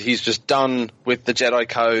he's just done with the Jedi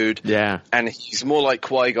Code, and he's more like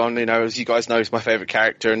Qui-Gon, as you guys know, he's my favorite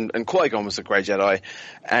character, and Qui-Gon was a Grey Jedi,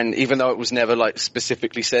 and even though it was never like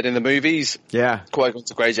specifically said in the movies, Qui-Gon's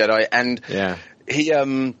a Grey Jedi, and he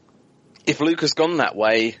if Luke has gone that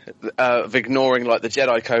way, of ignoring like the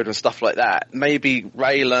Jedi Code and stuff like that, maybe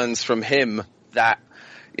Rey learns from him that,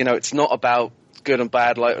 it's not about good and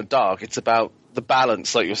bad, light and dark, it's about the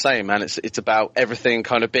balance, like you're saying, man. It's about everything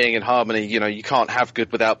kind of being in harmony. You can't have good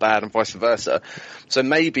without bad, and vice versa. So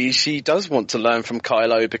maybe she does want to learn from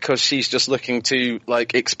Kylo, because she's just looking to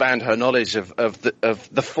like expand her knowledge of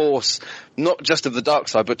the Force, not just of the dark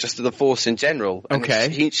side, but just of the Force in general. And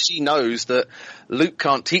she knows that Luke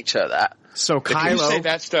can't teach her that. So Kylo, if you say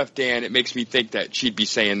that stuff, Dan, it makes me think that she'd be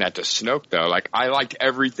saying that to Snoke, though. Like, I liked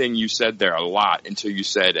everything you said there a lot until you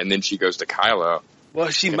said, and then she goes to Kylo. Well,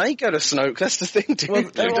 she may go to Snoke. That's the thing, dude. Well,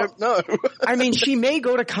 I don't know. I mean, she may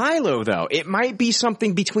go to Kylo, though. It might be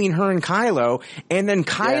something between her and Kylo, and then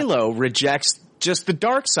Kylo rejects just the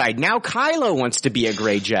dark side. Now Kylo wants to be a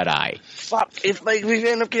Grey Jedi. Fuck, if we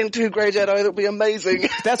end up getting 2 Grey Jedi, that'll be amazing.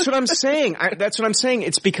 That's what I'm saying.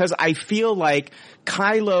 It's because I feel like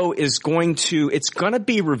Kylo is going to, it's going to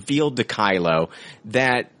be revealed to Kylo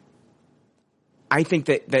that I think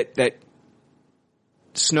that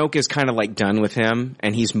Snoke is kind of like done with him,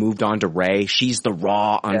 and he's moved on to Rey. She's the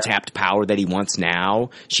raw, untapped power that he wants now.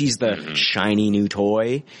 She's the shiny new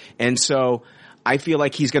toy. And so I feel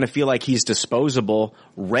like he's going to feel like he's disposable.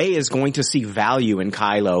 Rey is going to see value in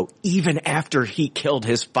Kylo even after he killed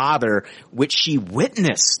his father, which she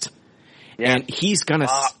witnessed. Yeah. And he's going to...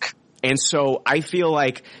 And so I feel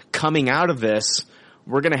like coming out of this...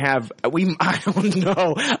 We're going to have, I don't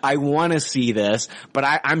know, I want to see this, but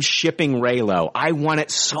I'm shipping Reylo. I want it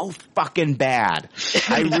so fucking bad.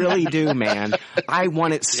 I really do, man. I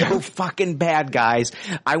want it so fucking bad, guys.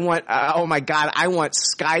 I want, oh my God, I want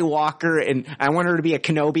Skywalker, and I want her to be a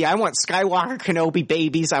Kenobi. I want Skywalker Kenobi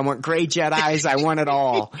babies. I want gray Jedis. I want it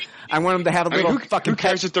all. I want them to have a little fucking... Who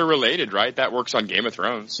cares if they're related, right? That works on Game of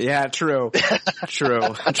Thrones. Yeah, true.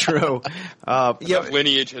 True.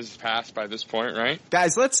 Lineage has passed by this point, right?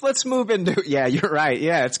 Guys, let's move into... Yeah, you're right.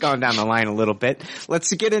 Yeah, it's gone down the line a little bit.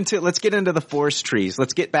 Let's get into the Force trees.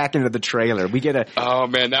 Let's get back into the trailer. We get a... Oh,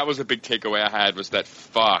 man, that was a big takeaway I had, was that,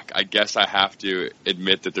 I guess I have to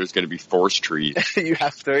admit that there's going to be Force trees. You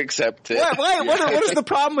have to accept it. What is the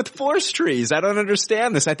problem with Force trees? I don't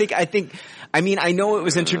understand this. I know it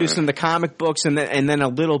was introduced in the comic books and then a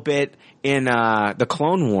little bit in the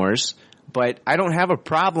Clone Wars, but I don't have a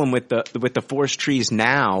problem with the Force trees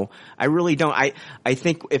now. I really don't. I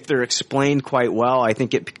think if they're explained quite well, I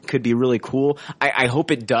think it could be really cool. I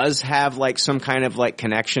hope it does have like some kind of like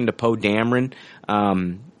connection to Poe Dameron,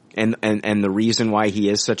 and the reason why he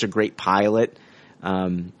is such a great pilot.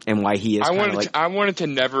 And why he is I wanted to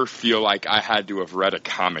never feel like I had to have read a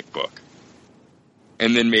comic book.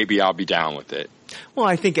 And then maybe I'll be down with it. Well,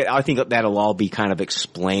 I think that'll all be kind of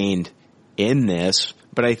explained in this,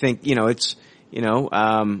 but I think, it's,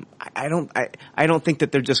 I don't think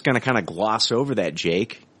that they're just going to kind of gloss over that,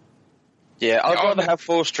 Jake. Yeah, I'd rather have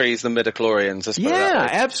Force trees than midichlorians. Yeah,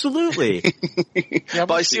 absolutely.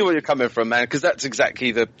 But I see where you're coming from, man, because that's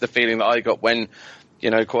exactly the feeling that I got when,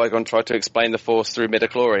 Qui-Gon tried to explain the Force through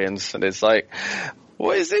midichlorians, and it's like,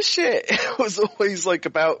 what is this shit? It was always like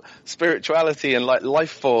about spirituality and like life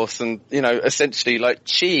force and, essentially like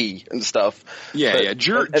chi and stuff. Yeah,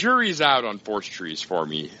 jury's out on Force trees for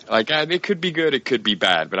me. Like, it could be good, it could be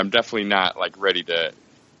bad, but I'm definitely not like ready to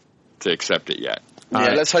accept it yet.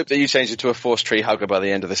 Yeah, let's hope that you change it to a Force tree hugger by the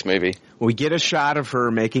end of this movie. We get a shot of her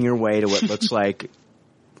making her way to what looks like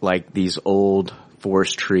this old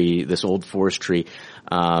Force tree.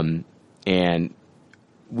 And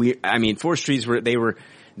Force trees it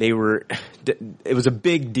was a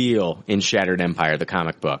big deal in Shattered Empire, the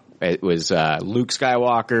comic book. It was Luke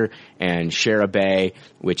Skywalker and Shara Bay,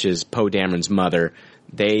 which is Poe Dameron's mother.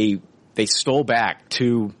 They stole back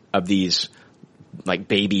 2 of these like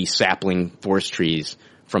baby sapling Force trees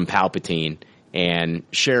from Palpatine, and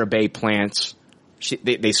Shara Bay plants.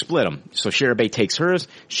 They split them. So Shara Bay takes hers,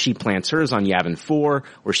 she plants hers on Yavin 4,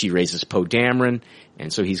 where she raises Poe Dameron,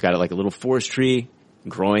 and so he's got like a little Force tree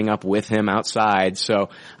growing up with him outside. So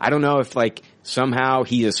I don't know if like somehow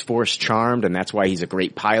he is Force charmed, and that's why he's a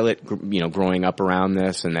great pilot, growing up around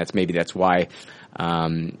this, and that's why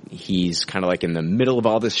he's kind of like in the middle of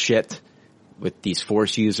all this shit with these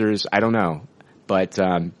Force users. I don't know. But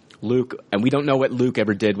Luke, and we don't know what Luke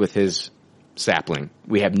ever did with his sapling.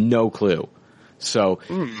 We have no clue. So,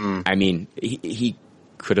 he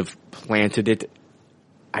could have planted it.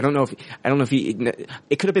 I don't know if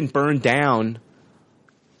it could have been burned down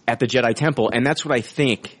at the Jedi Temple, and that's what I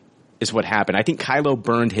think is what happened. I think Kylo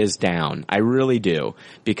burned his down. I really do,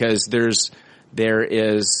 because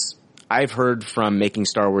I've heard from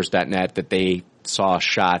MakingStarWars.net that they saw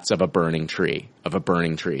shots of a burning tree,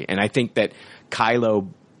 and I think that Kylo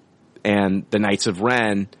and the Knights of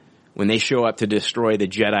Ren, when they show up to destroy the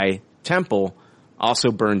Jedi Temple,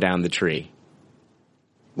 also burn down the tree.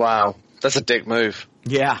 Wow, that's a dick move.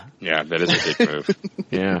 Yeah. Yeah, that is a dick move.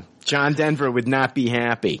 Yeah. John Denver would not be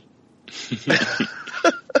happy.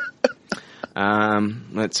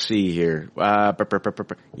 Let's see here. Yeah,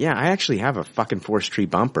 I actually have a fucking Force tree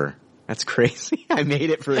bumper. That's crazy. I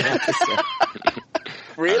made it for an episode.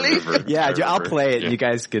 Really? Yeah, I'll play it. Yeah. You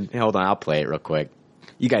guys can hold on. I'll play it real quick.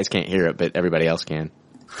 You guys can't hear it, but everybody else can.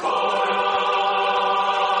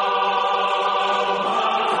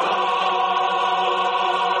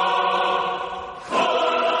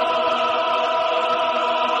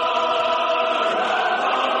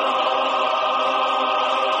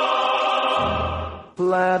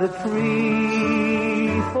 Plant a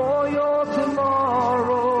tree for your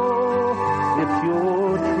tomorrow. If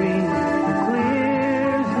your tree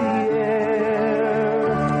clears the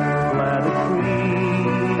air, plant a tree,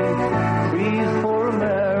 trees for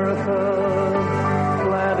America.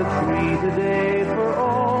 Plant a tree today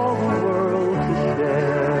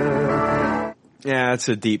That's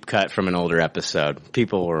a deep cut from an older episode.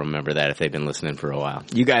 People will remember that if they've been listening for a while.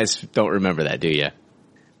 You guys don't remember that, do you?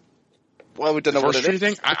 Well, we don't know what it is.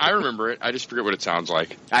 Thing? I remember it. I just forget what it sounds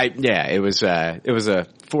like. It was a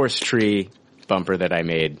forest tree bumper that I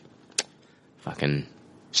made.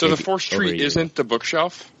 So the forest tree isn't the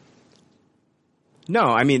bookshelf? No,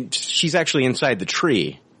 I mean, she's actually inside the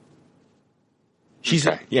tree. She's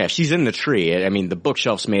in the tree. I mean, the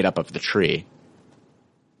bookshelf's made up of the tree.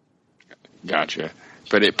 Gotcha.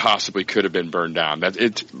 But it possibly could have been burned down.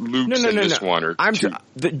 Luke's in this one, or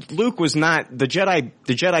Luke was not the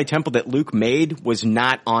Jedi temple that Luke made was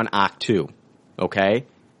not on Ahch-To. Okay.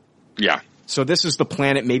 Yeah. So this is the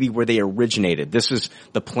planet maybe where they originated. This is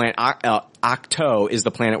the planet Ahch-To is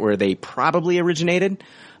the planet where they probably originated.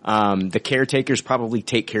 The caretakers probably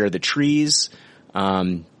take care of the trees,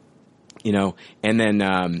 and then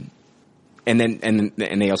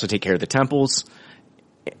they also take care of the temples.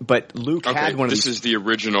 But Luke had one of these. This is the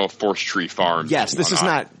original Forest Tree Farm. Yes, this is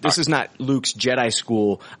not Luke's Jedi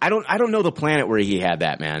school. I don't know the planet where he had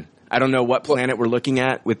that, man. I don't know what planet we're looking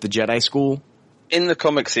at with the Jedi school. In the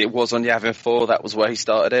comics, it was on Yavin 4. That was where he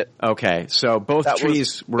started it. Okay, so both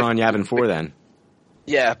trees were on Yavin 4 then.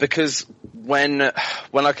 Yeah, because when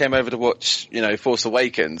I came over to watch, Force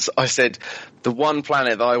Awakens, I said the one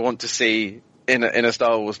planet that I want to see in a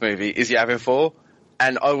Star Wars movie is Yavin 4.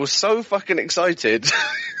 And I was so fucking excited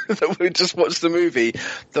that we just watched the movie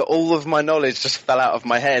that all of my knowledge just fell out of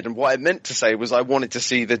my head. And what I meant to say was I wanted to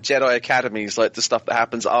see the Jedi Academies, like the stuff that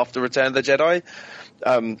happens after Return of the Jedi.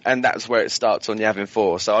 And that's where it starts on Yavin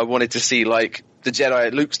 4. So I wanted to see like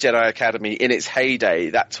Luke's Jedi Academy in its heyday.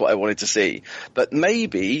 That's what I wanted to see. But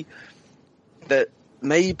maybe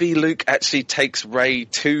Luke actually takes Rey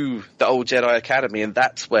to the old Jedi Academy, and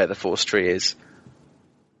that's where the Force Tree is.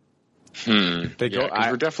 We're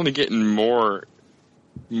definitely getting more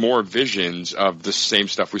visions of the same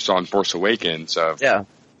stuff we saw in Force Awakens of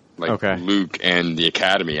Luke and the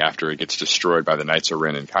Academy after it gets destroyed by the Knights of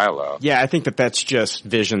Ren and Kylo. Yeah, I think that's just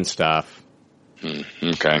vision stuff.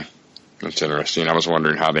 Okay. That's interesting. I was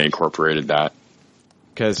wondering how they incorporated that.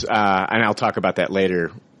 Because, and I'll talk about that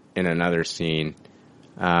later in another scene.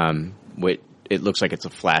 It looks like it's a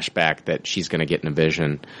flashback that she's going to get in a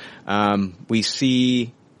vision. We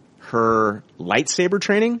see her lightsaber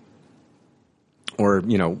training, or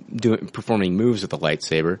performing moves with the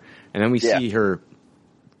lightsaber, and then we see her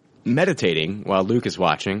meditating while Luke is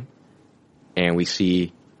watching, and we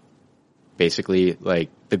see basically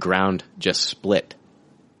like the ground just split.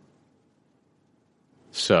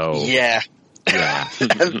 So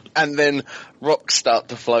and then rocks start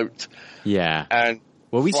to float. Yeah, and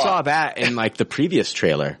we saw that in like the previous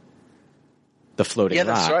trailer, the floating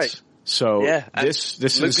rocks. That's right. So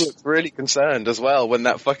this Luke looked really concerned as well when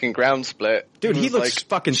that fucking ground split. Dude, he looks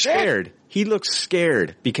fucking scared. He looks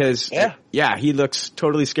scared because he looks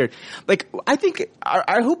totally scared. Like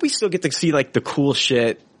I hope we still get to see like the cool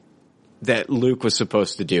shit that Luke was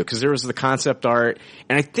supposed to do, because there was the concept art,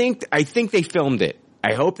 and I think they filmed it.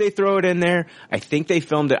 I hope they throw it in there. I think they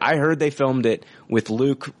filmed it. I heard they filmed it with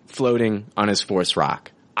Luke floating on his Force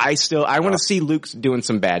Rock. I want to see Luke doing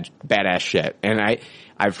some badass shit, and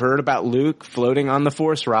I've heard about Luke floating on the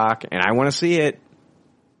Force Rock, and I want to see it.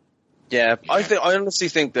 Yeah, I honestly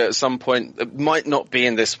think that at some point, it might not be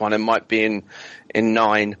in this one, it might be in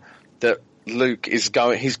 9, that Luke he's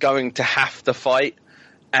going to have to fight,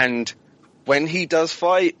 and when he does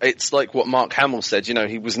fight, it's like what Mark Hamill said,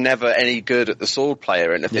 he was never any good at the sword play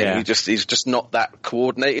or anything. Yeah. He's just not that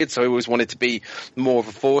coordinated, so he always wanted to be more of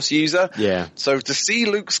a Force user. Yeah. So to see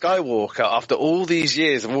Luke Skywalker, after all these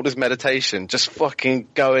years of all this meditation, just fucking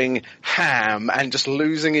going ham and just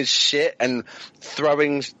losing his shit and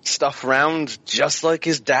throwing stuff around just like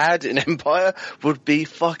his dad in Empire would be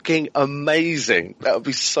fucking amazing. That would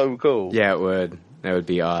be so cool. Yeah, it would. That would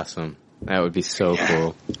be awesome. That would be so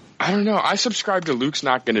cool. I don't know. I subscribe to Luke's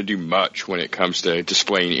not going to do much when it comes to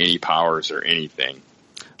displaying any powers or anything.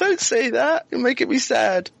 Don't say that. You're making me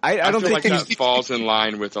sad. I don't feel like that falls in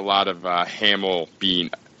line with a lot of Hamill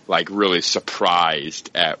being like really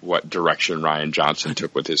surprised at what direction Rian Johnson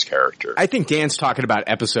took with his character. I think Dan's talking about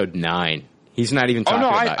episode 9. He's not even talking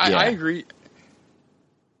about it. I agree.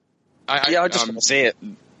 I just want to see it.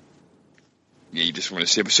 Yeah, you just want to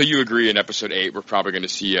see it. So you agree in episode 8 we're probably going to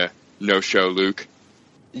see a no-show Luke?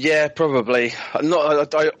 Yeah, probably.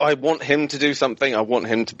 I want him to do something. I want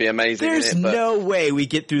him to be amazing. There's no way we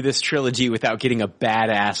get through this trilogy without getting a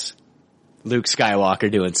badass Luke Skywalker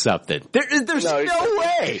doing something. There's no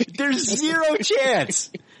way. There's zero chance.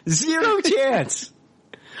 Zero chance.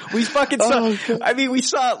 We fucking saw. I mean, we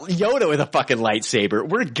saw Yoda with a fucking lightsaber.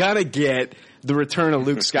 We're gonna get the return of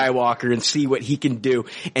Luke Skywalker and see what he can do.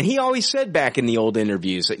 And he always said back in the old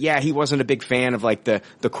interviews that, yeah, he wasn't a big fan of like the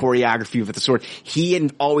choreography with the sword. He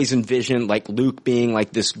always envisioned like Luke being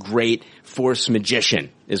like this great Force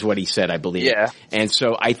magician is what he said, I believe. Yeah. And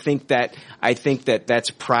so I think that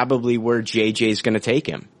that's probably where JJ's going to take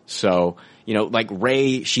him. So, you know, like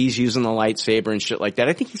Rey, she's using the lightsaber and shit like that.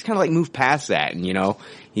 I think he's kind of like moved past that, and you know,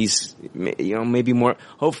 he's, you know, maybe more.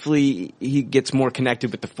 Hopefully, he gets more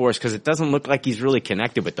connected with the Force because it doesn't look like he's really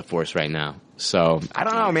connected with the Force right now. So I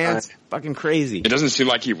don't know, man. It's fucking crazy. It doesn't seem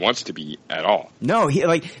like he wants to be at all. No, he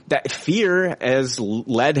like that. Fear has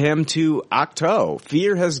led him to Ahch-To.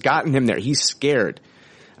 Fear has gotten him there. He's scared.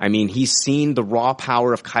 I mean, he's seen the raw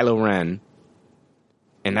power of Kylo Ren.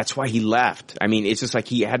 And that's why he left. I mean, it's just like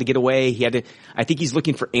he had to get away. I think he's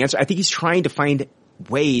looking for answers. I think he's trying to find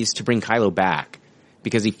ways to bring Kylo back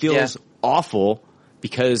because he feels awful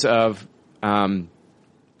because of what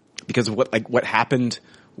happened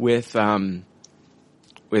with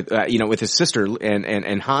his sister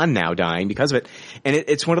and Han now dying because of it. And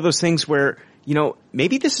it's one of those things where, you know,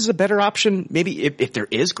 maybe this is a better option. Maybe if there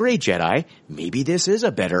is Grey Jedi, maybe this is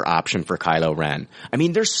a better option for Kylo Ren. I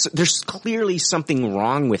mean, there's clearly something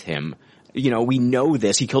wrong with him. You know, we know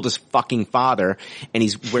this. He killed his fucking father, and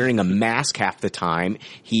he's wearing a mask half the time.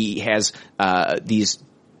 He has these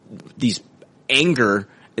anger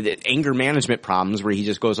management problems where he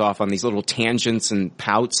just goes off on these little tangents and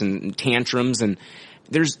pouts and tantrums, and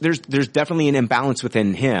there's definitely an imbalance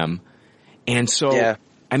within him. And so, yeah.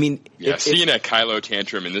 I mean, seeing a Kylo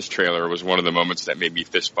tantrum in this trailer was one of the moments that made me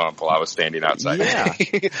fist bump while I was standing outside. Yeah,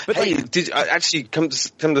 but hey, did I actually come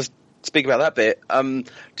to speak about that bit?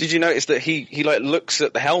 Did you notice that he like looks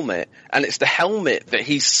at the helmet and it's the helmet that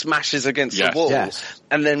he smashes against the wall? Yes.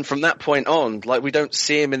 And then from that point on, like we don't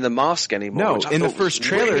see him in the mask anymore. No, in the first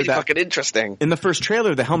trailer, really fucking interesting. In the first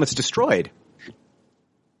trailer, the helmet's destroyed.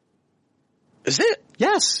 Is it?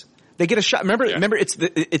 Yes. They get a shot. Remember,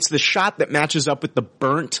 it's the shot that matches up with the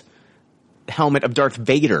burnt helmet of Darth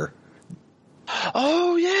Vader.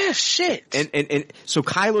 Oh yeah, shit. And so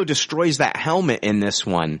Kylo destroys that helmet in this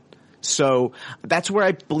one. So that's where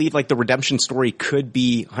I believe like the redemption story could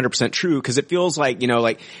be 100% true because it feels like, you know,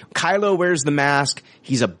 like Kylo wears the mask,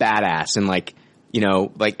 he's a badass, and like, you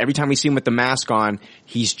know, like every time we see him with the mask on,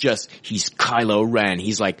 he's Kylo Ren.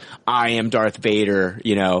 He's like, I am Darth Vader,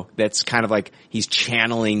 you know, that's kind of like he's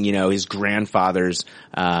channeling, you know, his grandfather's,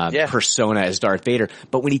 persona as Darth Vader.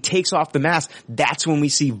 But when he takes off the mask, that's when we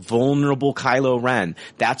see vulnerable Kylo Ren.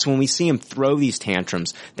 That's when we see him throw these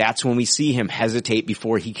tantrums. That's when we see him hesitate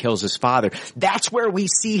before he kills his father. That's where we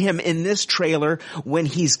see him in this trailer when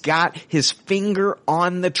he's got his finger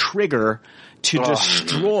on the trigger to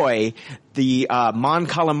destroy the Mon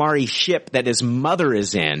Calamari ship that his mother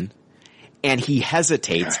is in, and he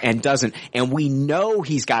hesitates and doesn't. And we know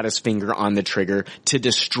he's got his finger on the trigger to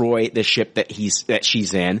destroy the ship that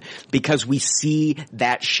she's in because we see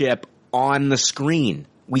that ship on the screen.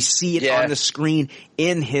 We see it on the screen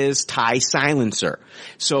in his TIE silencer.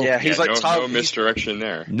 So he's like no misdirection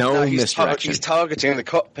there. No misdirection. He's targeting the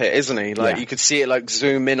cockpit, isn't he? Like you could see it like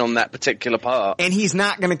zoom in on that particular part. And he's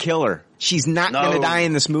not going to kill her. She's not going to die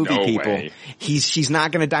in this movie, people. Way. She's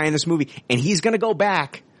not going to die in this movie. And he's going to go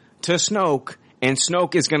back to Snoke, and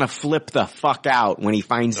Snoke is going to flip the fuck out when he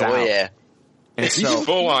finds out. Oh yeah. And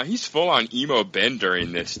he's full on emo Ben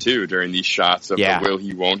during this too, during these shots of the will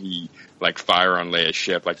he, won't he, like fire on Leia's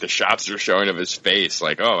ship. Like the shots are showing of his face,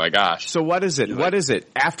 like, oh my gosh. So what is it? What is it?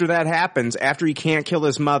 After that happens, after he can't kill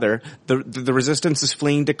his mother, the Resistance is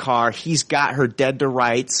fleeing D'Qar. He's got her dead to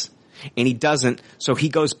rights. And he doesn't, so he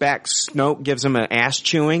goes back, Snoke gives him an ass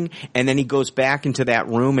chewing, and then he goes back into that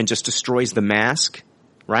room and just destroys the mask,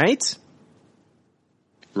 right?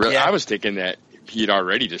 Really? Yeah. I was thinking that he'd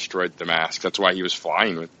already destroyed the mask, that's why he was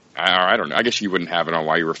flying with, I don't know, I guess you wouldn't have it on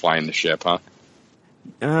while you were flying the ship, huh?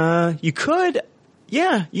 You could.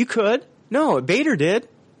 Yeah, you could. No, Vader did.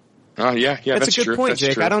 Oh, yeah, that's a good point,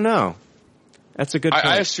 Jake, true. I don't know. That's a good point.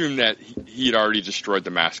 I assume that he'd already destroyed the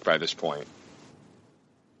mask by this point.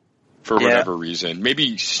 For whatever reason.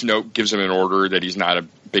 Maybe Snoke gives him an order that he's not a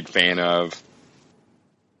big fan of.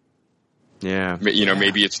 Yeah. You know,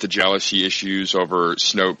 maybe it's the jealousy issues over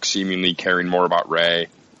Snoke seemingly caring more about Rey.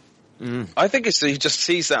 I think he just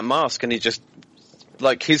sees that mask and he just,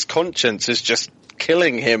 like, his conscience is just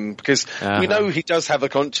killing him because we know he does have a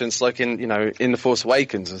conscience, like in The Force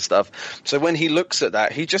Awakens and stuff. So when he looks at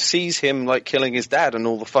that, he just sees him like killing his dad and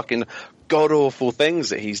all the fucking god awful things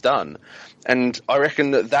that he's done. And I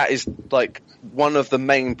reckon that is like one of the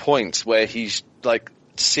main points where he's like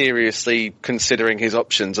seriously considering his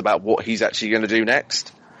options about what he's actually going to do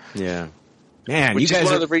next. Yeah. Man, which you guys is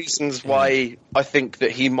one of the reasons why I think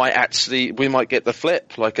that we might get the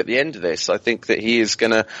flip, like at the end of this. I think that he is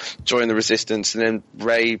going to join the Resistance, and then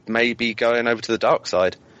Rey may be going over to the dark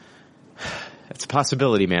side. It's a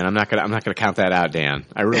possibility, man. I'm not gonna count that out, Dan.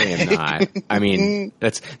 I really am not. I mean,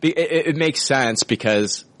 it makes sense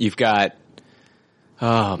because you've got.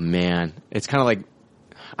 Oh man, it's kind of like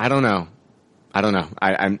I don't know.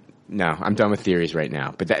 I'm done with theories right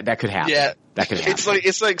now, but that could happen. Yeah, that could happen.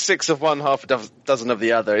 It's like 6 of one, half a dozen of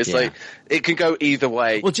the other. It's like it can go either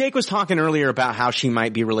way. Well, Jake was talking earlier about how she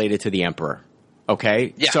might be related to the Emperor.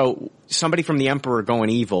 Okay, so somebody from the Emperor going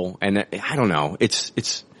evil, and I don't know.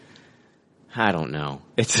 I don't know.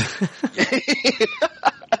 It's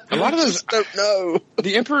a lot of those. Don't know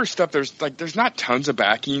the Emperor stuff. There's not tons of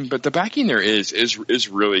backing, but the backing there is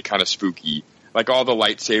really kind of spooky. Like all the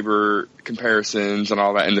lightsaber comparisons and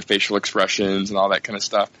all that, and the facial expressions and all that kind of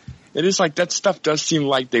stuff. It is like that stuff does seem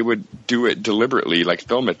like they would do it deliberately, like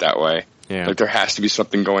film it that way. Yeah. Like there has to be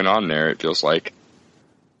something going on there. It feels like.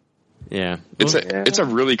 Yeah. It's a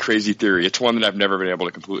really crazy theory. It's one that I've never been able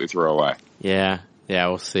to completely throw away. Yeah. Yeah,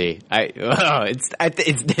 we'll see. Fuck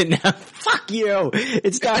you.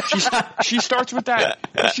 It's not. She starts with that.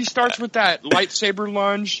 She starts with that lightsaber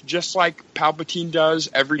lunge, just like Palpatine does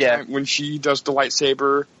every time when she does the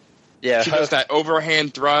lightsaber. Yeah, she does that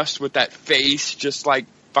overhand thrust with that face, just like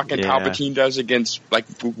fucking Palpatine does against like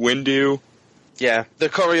Windu. Yeah, the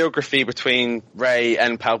choreography between Rey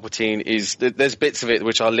and Palpatine there's bits of it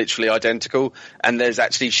which are literally identical, and there's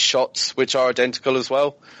actually shots which are identical as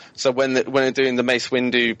well. So when they're doing the Mace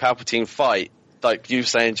Windu Palpatine fight, like you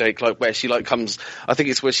saying, Jake, like where she like comes, I think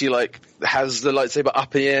it's where she like has the lightsaber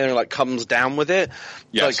up in the air and like comes down with it.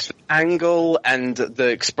 Yes. Like the angle and the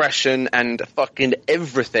expression and fucking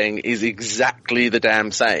everything is exactly the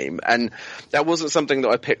damn same. And that wasn't something that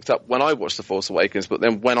I picked up when I watched The Force Awakens, but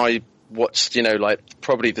then when I watched, like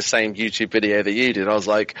probably the same YouTube video that you did, I was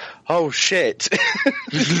like, oh shit.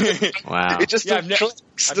 Wow. It just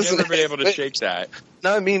clicks, I've never been able to shake that.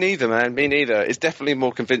 No, me neither, man. Me neither. It's definitely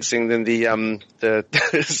more convincing than the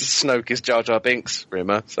Snoke is Jar Jar Binks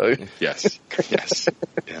rumor. So yes.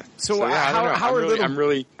 Yeah. So how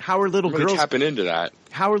are little girls tapping into that?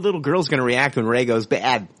 How are little girls going to react when Rey goes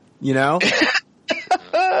bad?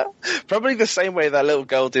 Probably the same way that little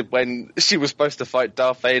girl did when she was supposed to fight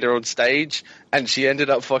Darth Vader on stage, and she ended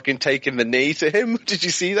up fucking taking the knee to him. Did you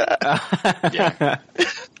see that? Yeah.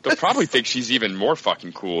 They'll probably think she's even more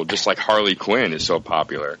fucking cool, just like Harley Quinn is so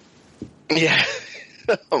popular. Yeah.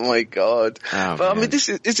 Oh my god. Oh, but I mean, this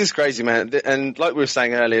is crazy, man. And like we were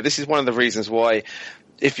saying earlier, this is one of the reasons why,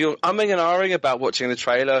 if you're umming and ahhing about watching the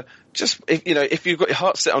trailer, just if you've got your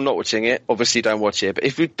heart set on not watching it, obviously don't watch it. But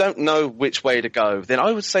if you don't know which way to go, then I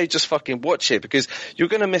would say just fucking watch it, because you're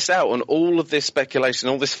going to miss out on all of this speculation,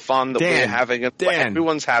 all this fun that we're having and what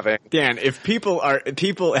everyone's having. Dan, if people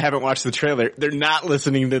haven't watched the trailer, they're not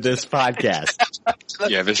listening to this podcast.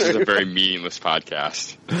 Yeah, this is a very meaningless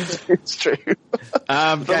podcast. It's true.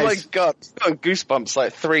 Oh my god, I've got goosebumps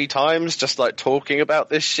like 3 times just like talking about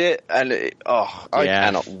this shit, and I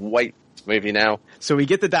cannot wait for the movie now. So we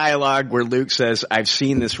get the dialogue where Luke says, I've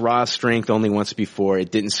seen this raw strength only once before.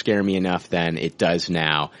 It didn't scare me enough then. It does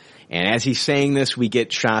now. And as he's saying this, we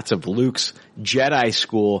get shots of Luke's Jedi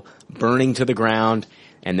school burning to the ground,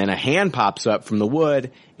 and then a hand pops up from the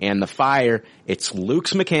wood and the fire. It's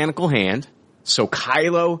Luke's mechanical hand. So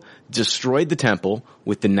Kylo destroyed the temple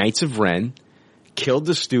with the Knights of Ren, killed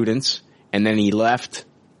the students, and then he left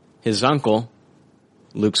his uncle,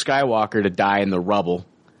 Luke Skywalker, to die in the rubble.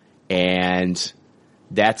 And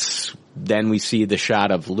then we see the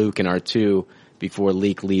shot of Luke and R2 before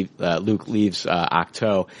Luke leaves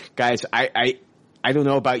Ahch-To. Guys, I don't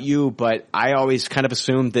know about you, but I always kind of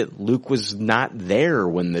assumed that Luke was not there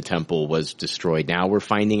when the temple was destroyed. Now we're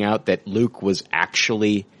finding out that Luke was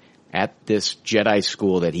actually at this Jedi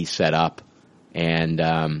school that he set up and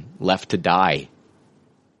left to die.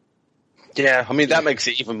 Yeah, I mean, that makes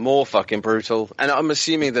it even more fucking brutal. And I'm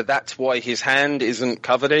assuming that that's why his hand isn't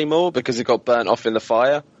covered anymore, because it got burnt off in the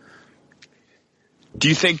fire. Do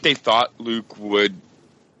you think they thought Luke would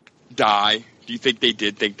die? Do you think they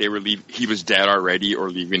did think he was dead already or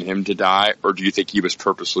leaving him to die? Or do you think he was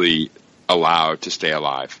purposely allowed to stay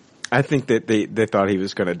alive? I think that they thought he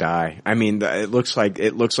was going to die. I mean, it looks like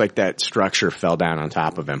that structure fell down on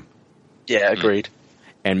top of him. Yeah, agreed.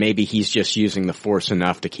 And maybe he's just using the Force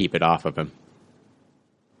enough to keep it off of him.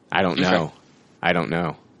 I don't know. Okay. I don't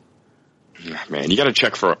know. Man, you got to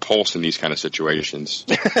check for a pulse in these kind of situations.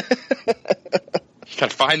 You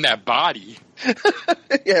got to find that body.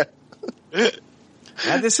 Yeah.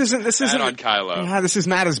 This isn't on Kylo. Yeah, this is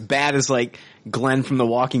not as bad as like Glenn from The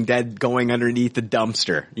Walking Dead going underneath the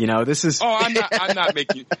dumpster. You know, this is. Oh, I'm not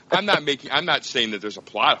saying that there's a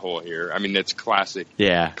plot hole here. I mean, that's classic.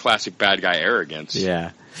 Yeah. Classic bad guy arrogance.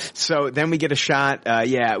 Yeah. So then we get a shot.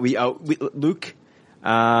 Luke.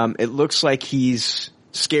 It looks like he's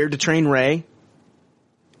scared to train Rey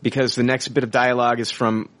because the next bit of dialogue is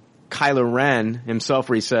from Kylo Ren himself,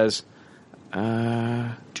 where he says,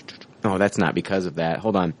 "No, that's not because of that.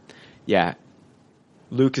 Hold on. Yeah,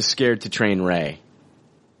 Luke is scared to train Rey,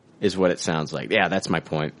 is what it sounds like. Yeah, that's my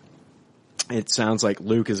point. It sounds like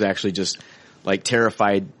Luke is actually just like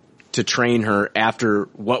terrified to train her after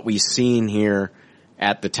what we've seen here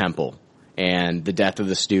at the temple and the death of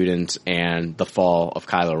the student and the fall of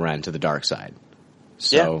Kylo Ren to the dark side.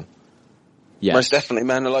 So, yes. Most definitely,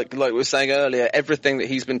 man. Like we were saying earlier, everything that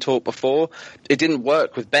he's been taught before, it didn't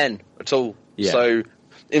work with Ben at all. Yeah. So,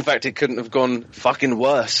 in fact, it couldn't have gone fucking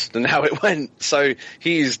worse than how it went. So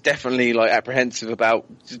he's definitely like apprehensive about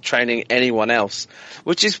training anyone else,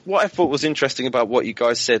 which is what I thought was interesting about what you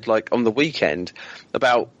guys said, like on the weekend,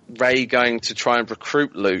 about Rey going to try and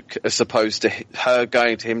recruit Luke as opposed to her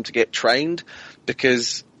going to him to get trained,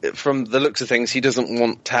 because from the looks of things, he doesn't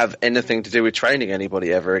want to have anything to do with training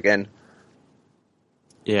anybody ever again.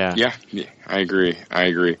 Yeah. Yeah, I agree.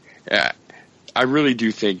 Yeah, I really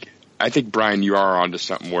do think. I think, Brian, you are onto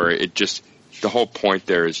something where it just, the whole point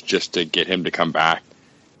there is just to get him to come back.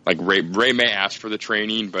 Like, Rey may ask for the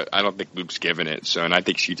training, but I don't think Luke's given it. So, and I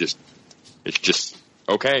think it's just,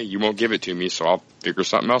 okay, you won't give it to me, so I'll figure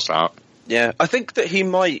something else out. Yeah, I think that he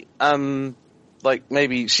might,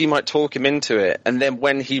 maybe she might talk him into it, and then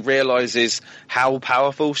when he realizes how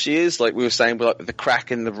powerful she is, like we were saying, like the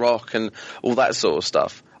crack in the rock and all that sort of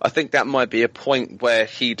stuff, I think that might be a point where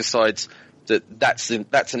he decides that's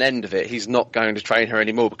an end of it. He's not going to train her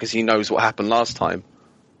anymore because he knows what happened last time.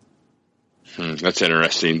 That's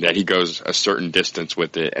interesting that he goes a certain distance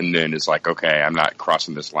with it and then is like, okay, I'm not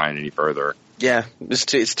crossing this line any further. Yeah,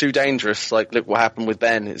 it's too dangerous. Like, look what happened with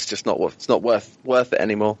Ben. It's just not worth it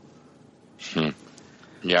anymore.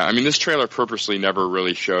 Yeah, I mean, this trailer purposely never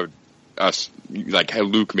really showed us like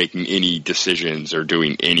Luke making any decisions or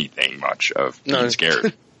doing anything much of being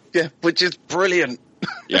scared. Yeah, which is brilliant.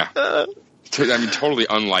 Yeah. I mean, totally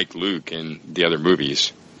unlike Luke in the other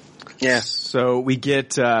movies. Yeah. So we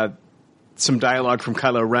get some dialogue from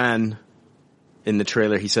Kylo Ren in the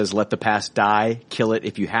trailer. He says, "Let the past die. Kill it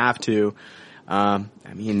if you have to." I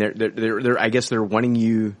mean, they're I guess they're wanting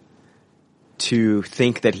you to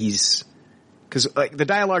think that he's, because like the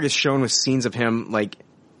dialogue is shown with scenes of him like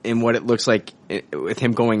in what it looks like with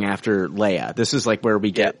him going after Leia. This is like where we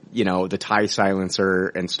get, the TIE silencer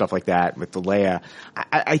and stuff like that with the Leia.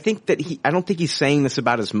 I think that I don't think he's saying this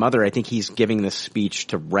about his mother. I think he's giving this speech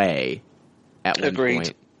to Rey at one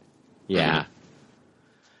point. Yeah.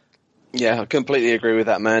 Yeah, I completely agree with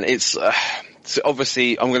that, man. It's so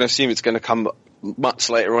obviously, I'm going to assume it's going to come much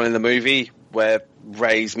later on in the movie where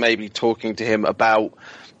Rey's maybe talking to him about,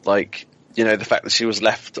 like, the fact that she was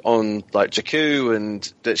left on, like, Jakku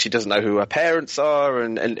and that she doesn't know who her parents are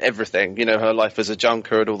and everything, her life as a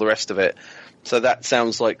junker and all the rest of it. So that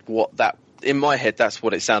sounds like in my head, that's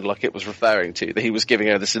what it sounded like it was referring to, that he was giving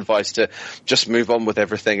her this advice to just move on with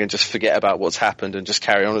everything and just forget about what's happened and just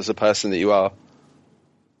carry on as the person that you are.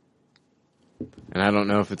 And I don't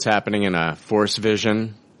know if it's happening in a Force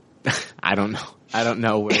vision. I don't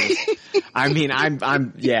know where. I mean,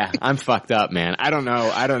 I'm fucked up, man. I don't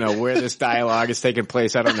know where this dialogue is taking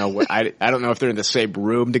place. I don't know I don't know if they're in the same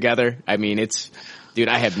room together. I mean, dude,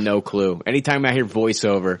 I have no clue. Anytime I hear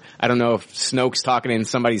voiceover, I don't know if Snoke's talking in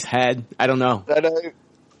somebody's head. I don't know. I know.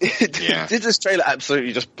 Did this trailer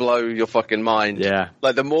absolutely just blow your fucking mind? Yeah.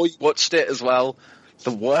 Like, the more you watched it as well, the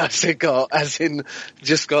worse it got, as in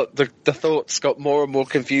just got the thoughts got more and more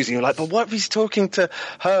confusing. You're like, but what if he's talking to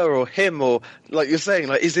her or him, or like you're saying,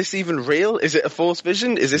 like, is this even real? Is it a Force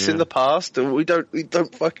vision? Is this in the past? We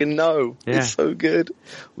don't fucking know. Yeah. It's so good.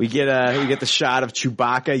 We get the shot of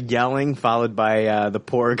Chewbacca yelling, followed by the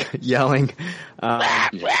Porg yelling.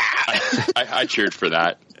 I cheered for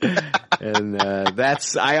that. And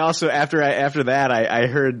I also after that I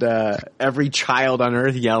heard every child on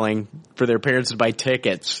Earth yelling for their parents to buy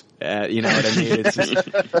tickets. You know what I mean? It's just,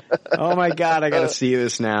 oh my God, I gotta see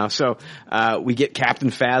this now. So we get Captain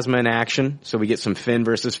Phasma in action. So we get some Finn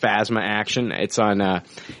versus Phasma action. It's on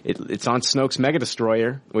it's on Snoke's Mega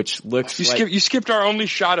Destroyer, which looks you skipped our only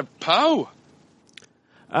shot of Poe.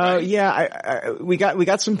 Yeah, we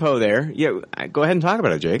got some Poe there. Yeah, go ahead and talk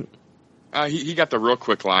about it, Jake. He got the real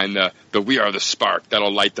quick line, the "We are the spark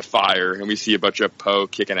that'll light the fire," and we see a bunch of Poe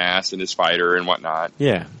kicking ass in his fighter and whatnot.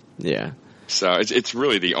 Yeah. So it's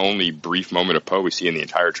really the only brief moment of Poe we see in the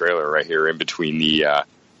entire trailer right here, in between the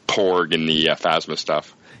Porg and the Phasma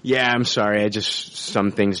stuff. Yeah, I'm sorry.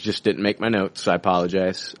 Some things just didn't make my notes. I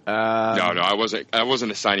apologize. No, I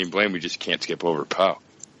wasn't assigning blame. We just can't skip over Poe.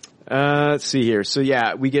 Let's see here. So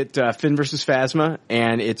yeah, we get Finn versus Phasma,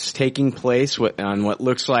 and it's taking place on what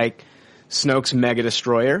looks like Snoke's Mega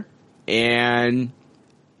Destroyer, and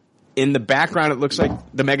in the background, it looks like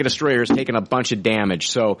the Mega Destroyer has taken a bunch of damage.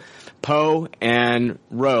 So Poe and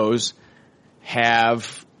Rose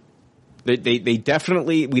have they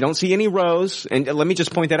definitely, we don't see any Rose, and let me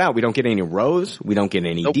just point that out. We don't get any Rose. We don't get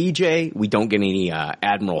any DJ. We don't get any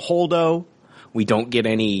Admiral Holdo. We don't get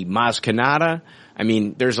any Maz Kanata. I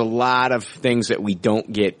mean, there's a lot of things that we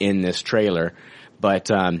don't get in this trailer. But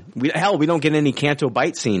we don't get any Canto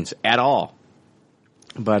Bight scenes at all.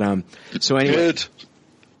 But so anyway, good.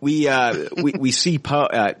 We see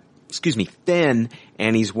Finn,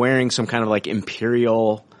 and he's wearing some kind of like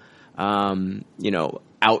Imperial,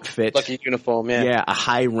 outfit, like a uniform, yeah, a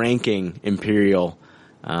high-ranking Imperial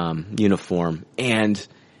uniform, and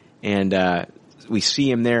we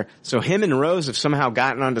see him there. So him and Rose have somehow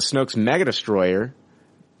gotten onto Snoke's Mega Destroyer.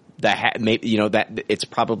 That it's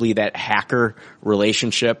probably that hacker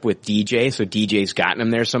relationship with DJ. So DJ's gotten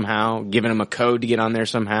him there somehow, given him a code to get on there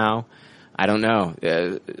somehow. I don't know.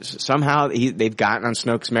 Somehow they've gotten on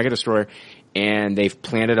Snoke's Mega Destroyer, and they've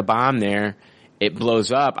planted a bomb there. It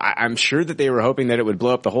blows up. I'm sure that they were hoping that it would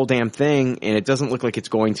blow up the whole damn thing, and it doesn't look like it's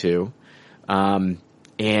going to.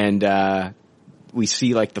 We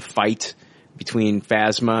see like the fight between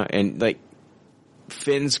Phasma and like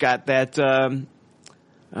Finn's got that.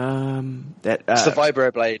 It's the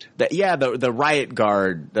Vibro Blade. The Riot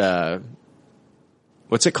Guard.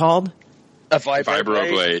 What's it called? A Vibro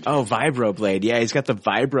Blade. Oh, Vibro Blade. Yeah, he's got the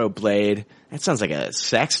Vibro Blade. That sounds like a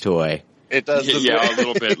sex toy. It does. Yeah, a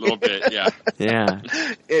little bit. Yeah. Yeah.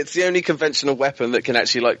 It's the only conventional weapon that can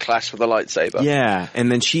actually like clash with a lightsaber. Yeah, and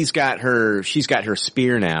then she's got her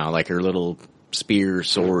spear now, like her little spear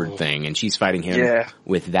sword thing, and she's fighting him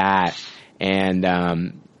with that.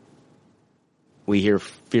 And we hear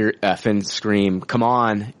Finn scream, "Come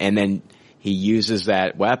on!" And then he uses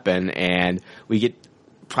that weapon, and we get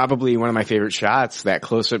probably one of my favorite shots, that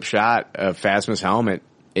close-up shot of Phasma's helmet.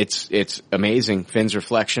 It's amazing. Finn's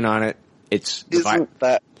reflection on it. Isn't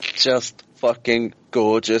that just fucking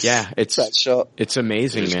gorgeous? Yeah, that shot. It's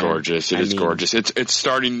amazing, man. Gorgeous. It is gorgeous. It's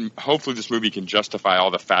starting. Hopefully, this movie can justify all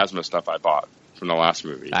the Phasma stuff I bought from the last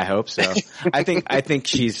movie. I hope so. I think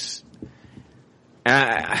she's.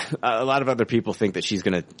 A lot of other people think that she's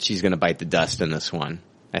gonna bite the dust in this one.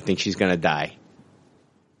 I think she's gonna die.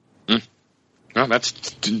 Well, that's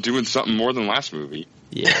doing something more than last movie.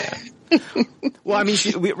 Yeah. Well, I mean,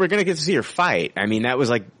 we're gonna get to see her fight. I mean, that was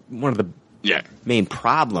like one of the main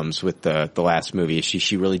problems with the last movie.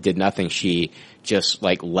 She really did nothing. She just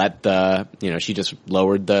like she just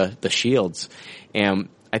lowered the shields. And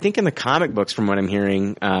I think in the comic books, from what I'm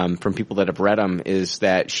hearing from people that have read them, is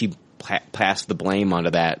that she passed the blame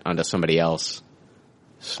onto somebody else.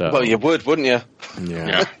 So, well, you would, wouldn't you?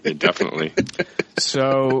 Yeah, definitely.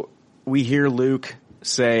 So we hear Luke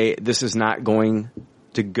say, "This is not going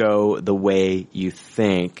to go the way you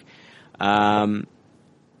think."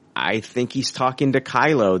 I think he's talking to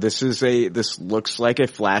Kylo. This looks like a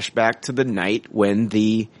flashback to the night when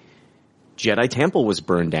the Jedi Temple was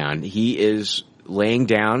burned down. He is laying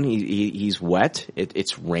down. He's wet.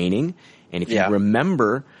 It's raining. And if you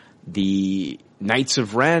remember the Knights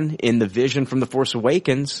of Ren in the vision from The Force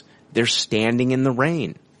Awakens, they're standing in the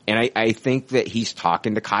rain. And I think that he's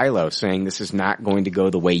talking to Kylo, saying this is not going to go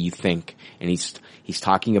the way you think. And he's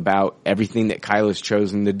talking about everything that Kylo's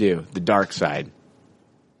chosen to do, the dark side.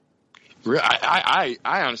 I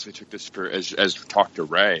honestly took this as talk to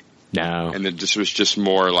Rey. No. And then this was just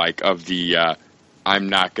more like of the,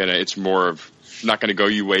 it's more of, not going to go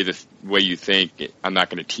the way you think. I'm not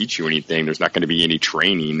going to teach you anything. There's not going to be any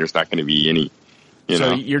training. There's not going to be any,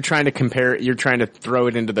 So you're trying to throw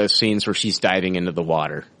it into those scenes where she's diving into the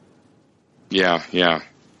water. Yeah.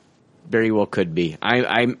 Very well could be.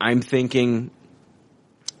 I'm thinking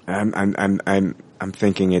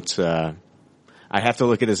it's, I have to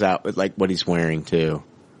look at his like what he's wearing too.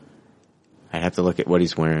 I have to look at what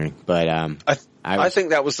he's wearing, but I think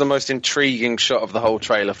that was the most intriguing shot of the whole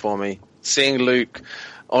trailer for me. Seeing Luke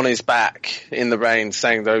on his back in the rain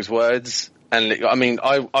saying those words, and I mean,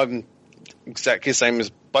 I'm exactly the same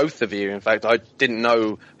as both of you. In fact, I didn't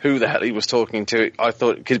know who the hell he was talking to. I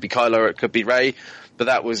thought it could be Kylo or it could be Rey, but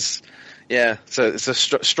that was Yeah, so it's a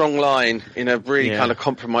strong line in a really kind of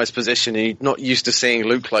compromised position. You're not used to seeing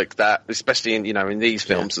Luke like that, especially in, in these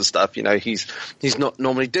films and stuff. He's not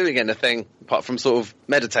normally doing anything apart from sort of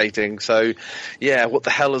meditating. So, yeah, what the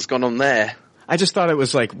hell has gone on there? I just thought it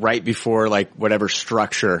was like right before like whatever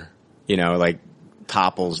structure, like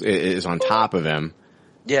topples is on top of him.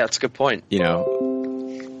 Yeah, that's a good point.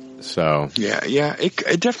 So yeah,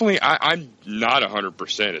 it definitely. I'm not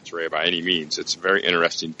 100% it's Rey by any means. It's a very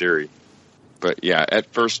interesting theory, but yeah,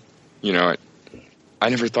 at first, I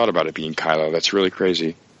never thought about it being Kylo. That's really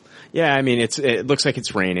crazy. Yeah, I mean, it looks like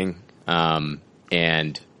it's raining, and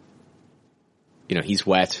he's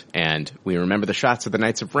wet, and we remember the shots of the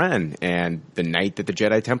Knights of Ren and the night that the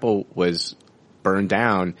Jedi Temple was burned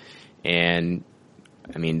down, and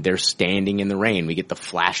I mean, they're standing in the rain. We get the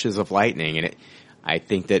flashes of lightning, and I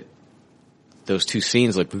think that those two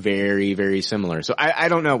scenes look very, very similar. So I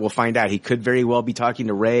don't know. We'll find out. He could very well be talking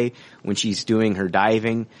to Rey when she's doing her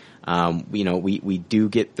diving. We do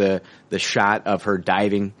get the shot of her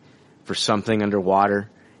diving for something underwater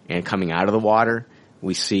and coming out of the water.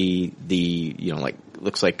 We see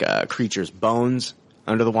looks like a creature's bones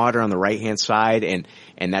under the water on the right-hand side,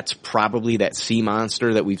 and that's probably that sea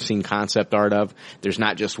monster that we've seen concept art of. There's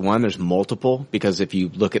not just one, there's multiple, because if you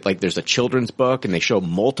look at, there's a children's book, and they show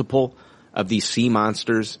multiple of these sea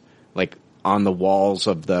monsters, on the walls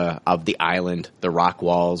of the island, the rock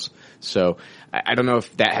walls. So, I don't know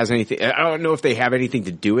if that has anything, I don't know if they have anything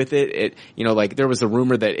to do with it. There was a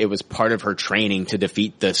rumor that it was part of her training to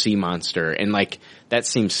defeat the sea monster, and that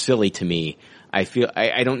seems silly to me.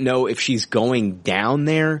 I don't know if she's going down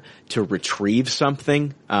there to retrieve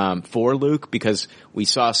something, for Luke, because we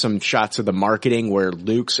saw some shots of the marketing where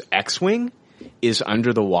Luke's X-Wing is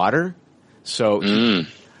under the water. So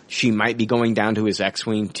she might be going down to his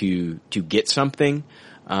X-Wing to get something.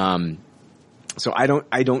 So I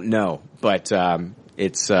don't know, but,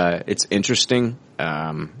 it's interesting.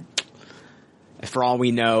 For all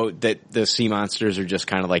we know, that the sea monsters are just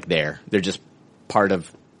kind of there. They're just part of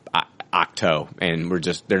Octo, and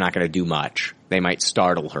they're not going to do much. They might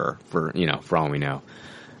startle her for all we know.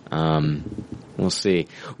 We'll see.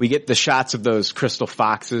 We get the shots of those crystal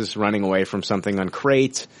foxes running away from something on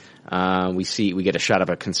Crate. We get a shot of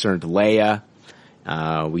a concerned Leia.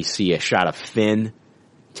 We see a shot of Finn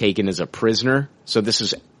taken as a prisoner. So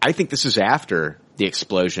I think this is after the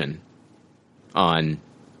explosion on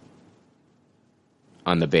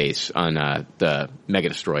the base, on the Mega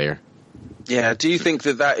Destroyer. Yeah, do you think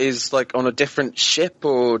that is on a different ship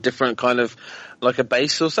or different kind of a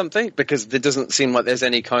base or something? Because there doesn't seem like there's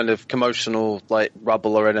any kind of commotional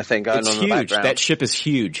rubble or anything going on in the background. That ship is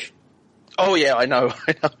huge. Oh yeah, I know.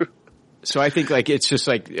 So I think it's just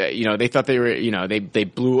they thought they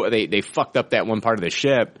were, they fucked up that one part of the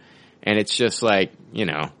ship, and it's just they're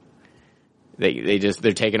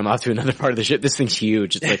taking them off to another part of the ship. This thing's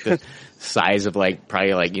huge. It's the size of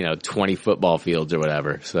probably 20 football fields or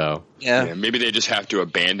whatever. So yeah, maybe they just have to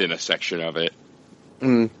abandon a section of it.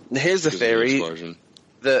 Here's the theory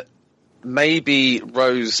that maybe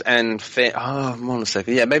Rose and Finn. Oh, hold on a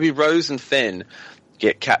second. Yeah, maybe Rose and Finn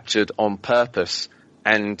get captured on purpose,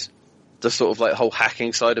 and the sort of whole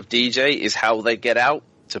hacking side of DJ is how they get out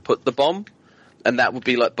to put the bomb. And that would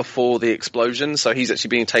be before the explosion, so he's actually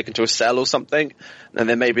being taken to a cell or something, and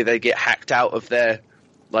then maybe they get hacked out of their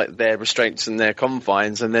restraints and their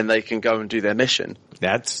confines, and then they can go and do their mission.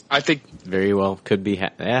 I think very well could be.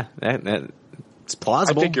 It's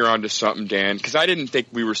plausible. I think you're onto something, Dan, because I didn't think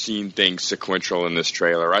we were seeing things sequential in this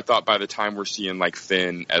trailer. I thought by the time we're seeing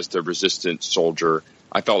Finn as the resistance soldier,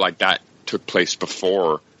 I felt like that took place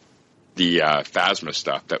before the Phasma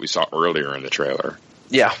stuff that we saw earlier in the trailer.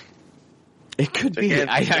 Yeah. It could be.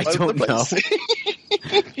 I don't know.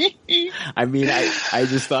 I mean, I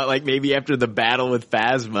just thought maybe after the battle with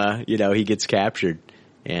Phasma, he gets captured.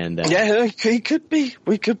 And yeah, he could be.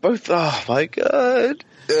 We could both. Oh my god!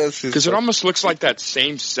 Because it almost looks like that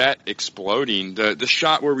same set exploding. The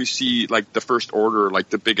shot where we see the First Order,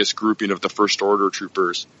 the biggest grouping of the First Order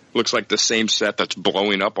troopers, looks like the same set that's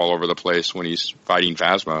blowing up all over the place when he's fighting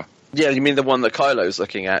Phasma. Yeah, you mean the one that Kylo's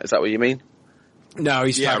looking at? Is that what you mean? No,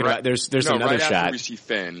 he's talking about. There's another right shot. After we see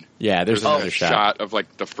Finn. Yeah, there's another shot of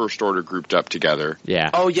the First Order grouped up together. Yeah.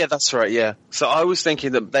 Oh yeah, that's right. Yeah. So I was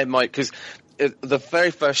thinking that they might, because the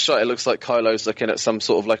very first shot, it looks like Kylo's looking at some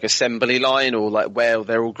sort of assembly line or where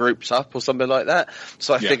they're all grouped up or something like that.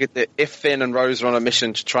 So I figured that if Finn and Rose are on a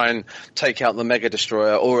mission to try and take out the Mega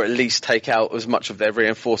Destroyer, or at least take out as much of their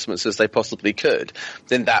reinforcements as they possibly could,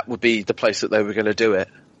 then that would be the place that they were going to do it.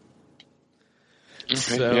 Okay.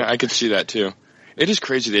 So, yeah, I could see that too. It is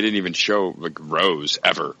crazy they didn't even show like Rose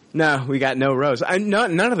ever. No, we got no Rose.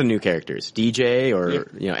 None of the new characters, DJ or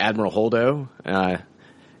Admiral Holdo.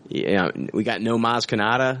 We got no Maz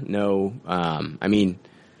Kanata. No,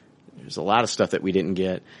 there's a lot of stuff that we didn't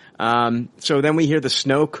get. So then we hear the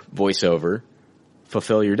Snoke voiceover,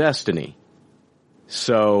 "Fulfill your destiny."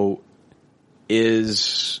 So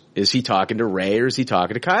is he talking to Rey or is he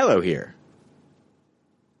talking to Kylo here?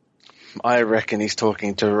 I reckon he's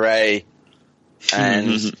talking to Rey.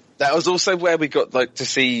 And that was also where we got to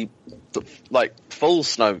see full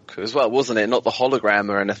Snoke as well, wasn't it? Not the hologram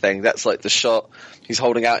or anything. That's the shot. He's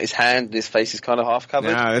holding out his hand and his face is kind of half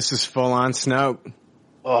covered. No, this is full on Snoke.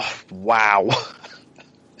 Oh, wow.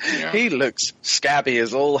 Yeah. He looks scabby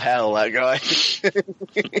as all hell, that guy.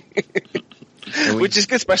 Which is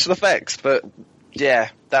good special effects, but yeah,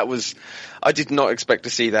 I did not expect to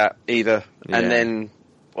see that either. Yeah. And then,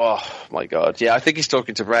 oh my god, yeah, I think he's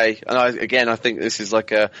talking to Rey, and I think this is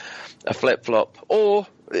like a flip-flop. Or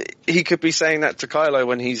he could be saying that to Kylo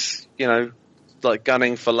when he's,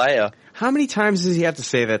 gunning for Leia. How many times does he have to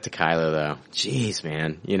say that to Kylo, though? Jeez,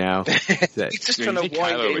 man, He's just trying to wind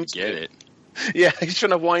Kylo it would get it. Yeah, he's trying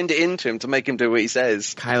to wind it into him to make him do what he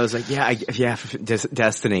says. Kylo's like,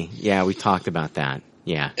 Destiny. Yeah, we talked about that.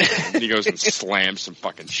 Yeah. And he goes and slams some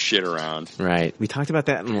fucking shit around. Right. We talked about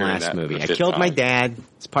that in the last movie. I killed my dad.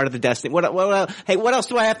 It's part of the destiny. What else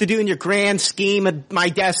do I have to do in your grand scheme of my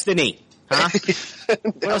destiny? Huh?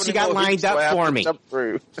 What else you got lined up for me?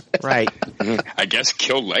 Right. I guess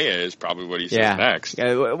kill Leia is probably what he said next.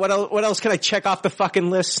 Yeah. What else can I check off the fucking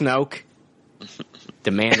list, Snoke?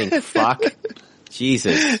 Demanding fuck.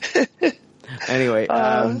 Jesus. Anyway,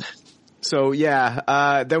 so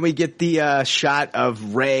yeah, then we get the shot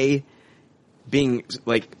of Rey being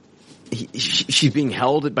she's being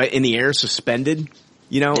held in the air, suspended,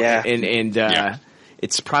 Yeah. And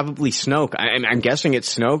it's probably Snoke. I'm guessing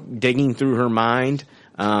it's Snoke digging through her mind,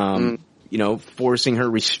 forcing her,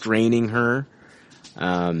 restraining her.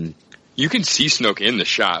 You can see Snoke in the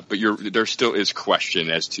shot, but there still is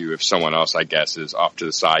question as to if someone else, I guess, is off to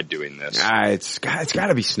the side doing this. It's got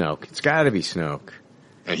to be Snoke. It's got to be Snoke.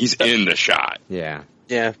 And he's in the shot. Yeah.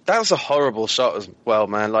 Yeah, that was a horrible shot as well,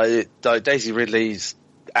 man. Daisy Ridley's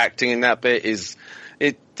acting in that bit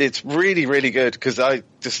it's really, really good, because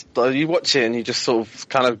you watch it and you just sort of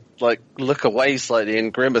kind of look away slightly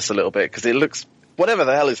and grimace a little bit, because it looks, whatever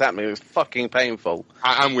the hell is happening, it's fucking painful.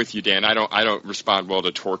 I'm with you, Dan. I don't respond well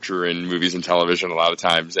to torture in movies and television a lot of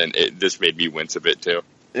times, and this made me wince a bit too.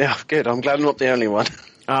 Yeah, good. I'm glad I'm not the only one.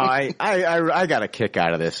 Oh, I got a kick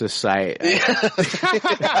out of this.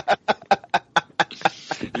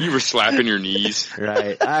 You were slapping your knees.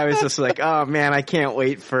 Right. I was just like, oh man, I can't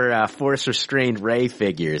wait for force restrained Rey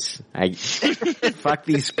figures. Fuck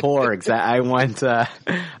these porgs. I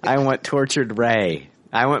want tortured Rey.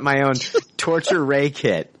 I want my own torture Rey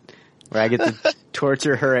kit where I get to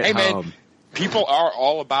torture her at home. Man, people are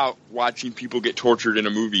all about watching people get tortured in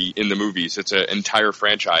the movies. It's an entire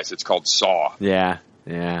franchise. It's called Saw. Yeah.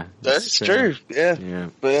 That's true. Yeah.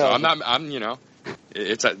 But,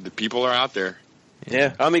 so the people are out there.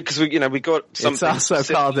 Yeah. I mean, because we got something.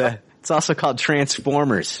 It's also called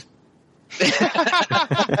Transformers. No,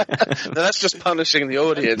 that's just punishing the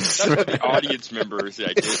audience. That's what the audience members.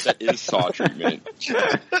 Yeah, that is Saw treatment.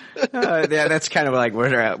 Yeah, that's kind of like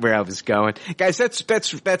where I was going, guys.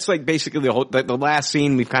 That's like basically the last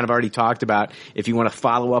scene we've kind of already talked about. If you want to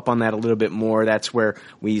follow up on that a little bit more, that's where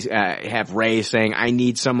we have Rey saying, "I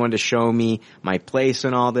need someone to show me my place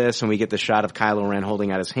in all this," and we get the shot of Kylo Ren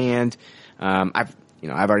holding out his hand. I've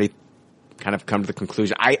already kind of come to the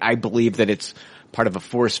conclusion. I believe that it's part of a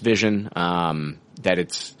Force vision, and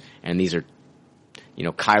these are,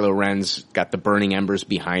 Kylo Ren's got the burning embers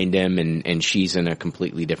behind him, and she's in a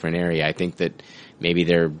completely different area. I think that maybe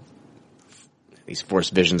these Force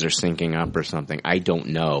visions are syncing up or something. I don't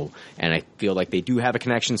know. And I feel like they do have a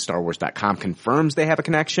connection. StarWars.com confirms they have a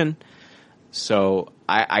connection. So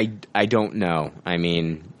I don't know. I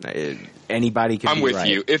mean, anybody can be right. I'm with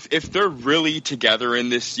you. If they're really together in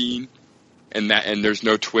this scene, and there's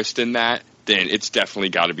no twist in that, then it's definitely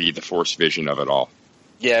got to be the Force vision of it all.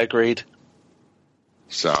 Yeah, agreed.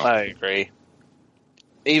 So I agree.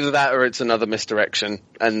 Either that or it's another misdirection,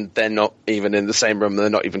 and they're not even in the same room. They're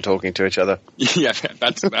not even talking to each other. Yeah,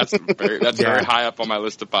 that's very high up on my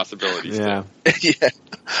list of possibilities. Yeah, yeah.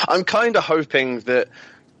 I'm kind of hoping that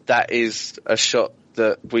is a shot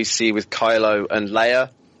that we see with Kylo and Leia.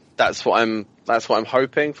 That's what I'm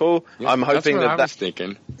hoping for. Yeah, I'm hoping that's what I was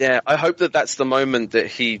thinking. Yeah, I hope that that's the moment that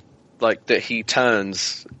he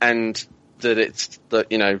turns, and that it's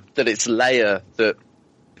Leia that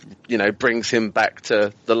brings him back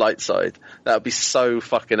to the light side. That would be so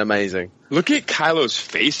fucking amazing. Look at Kylo's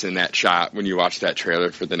face in that shot when you watch that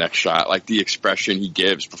trailer for the next shot. Like, the expression he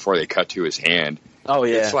gives before they cut to his hand. Oh,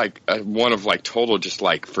 yeah. It's like one of, like, total just,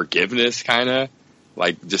 like, forgiveness, kind of.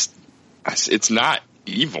 Like, just, it's not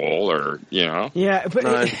evil or, you know. Yeah,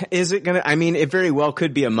 but is it gonna, I mean, it very well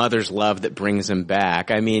could be a mother's love that brings him back.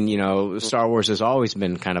 I mean, you know, Star Wars has always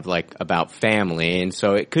been kind of like about family, and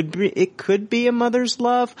so it could be a mother's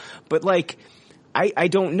love, but like, I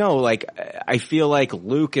don't know, like, I feel like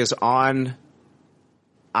Luke is on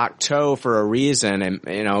Ahch-To for a reason, and,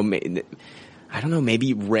 you know, I don't know,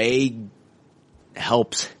 maybe Rey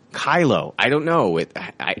helps Kylo. I don't know.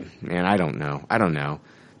 I don't know.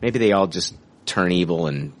 Maybe they all just turn evil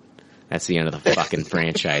and that's the end of the fucking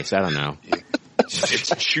franchise. I don't know.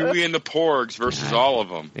 It's Chewie and the Porgs versus all of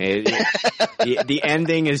them. The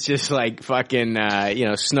ending is just like fucking,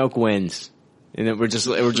 Snoke wins. And then we're just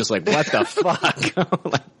like, what the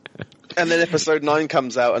fuck? And then episode 9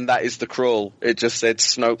 comes out, and that is the crawl. It just said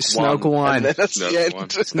Snoke won. And then that's the end.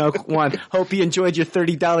 Snoke won. Hope you enjoyed your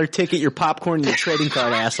 $30 ticket, your popcorn, and your trading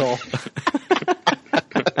card, asshole.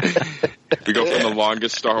 We go from the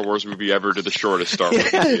longest Star Wars movie ever to the shortest Star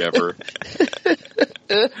Wars movie ever.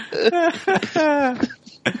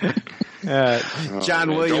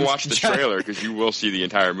 John Williams. Don't watch the trailer because you will see the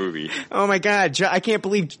entire movie. Oh my God! I can't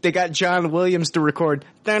believe they got John Williams to record.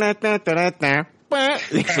 Oh no,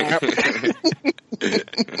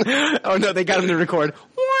 they got him to record.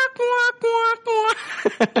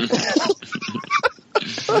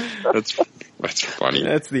 That's funny.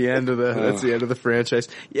 That's the end of the franchise.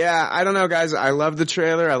 Yeah, I don't know, guys. I love the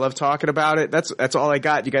trailer. I love talking about it. That's all I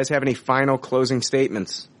got. Do you guys have any final closing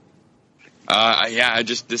statements?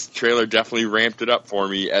 This trailer definitely ramped it up for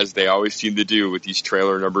me, as they always seem to do with these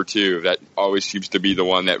trailer number 2. That always seems to be the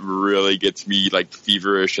one that really gets me like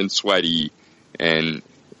feverish and sweaty. And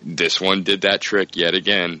this one did that trick yet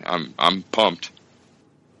again. I'm pumped.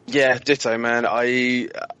 Yeah, ditto, man.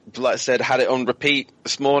 Like I said, had it on repeat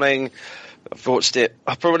this morning.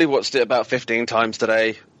 I probably watched it about 15 times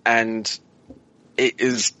today, and it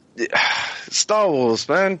is Star Wars,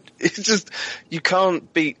 man. It's just, you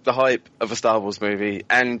can't beat the hype of a Star Wars movie,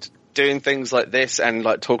 and doing things like this and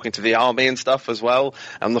like talking to the army and stuff as well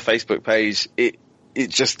on the Facebook page, it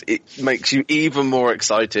makes you even more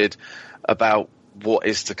excited about what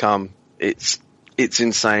is to come. It's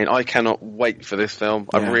insane. I cannot wait for this film.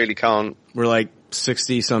 Yeah. I really can't. We're like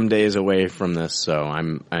 60 some days away from this, so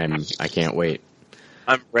I can't wait.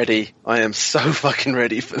 I'm ready. I am so fucking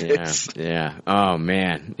ready for this. Yeah. Oh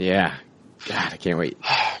man. Yeah. God, I can't wait.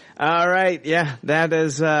 All right. Yeah. That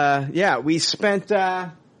is, we spent,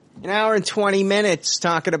 an hour and 20 minutes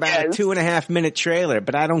talking about a 2.5 minute trailer,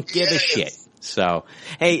 but I don't give a shit. So,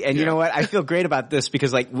 hey, and you know what? I feel great about this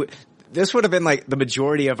because like, this would have been like the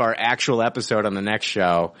majority of our actual episode on the next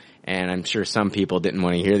show, and I'm sure some people didn't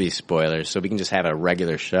want to hear these spoilers, so we can just have a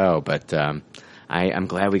regular show, but I'm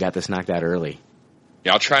glad we got this knocked out early.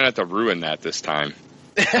 Yeah, I'll try not to ruin that this time.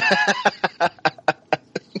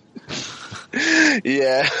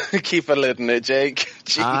 Yeah, keep a lid on it, Jake.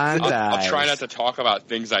 I'll try not to talk about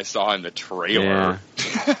things I saw in the trailer.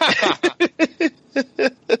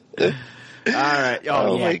 Yeah. All right.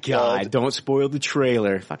 Oh my God. Don't spoil the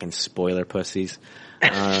trailer. Fucking spoiler pussies. All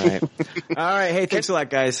right. All right. Hey, thanks a lot,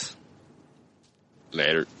 guys.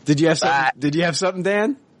 Later. Did you have something,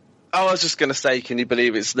 Dan? Oh, I was just going to say, can you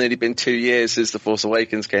believe it's nearly been 2 years since The Force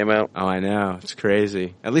Awakens came out? Oh, I know. It's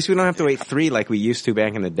crazy. At least we don't have to wait 3 like we used to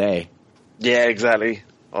back in the day. Yeah, exactly.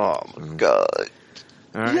 Oh my God.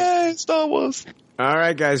 All right. Yay, Star Wars. All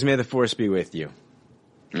right, guys. May the Force be with you.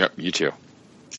 Yep, you too.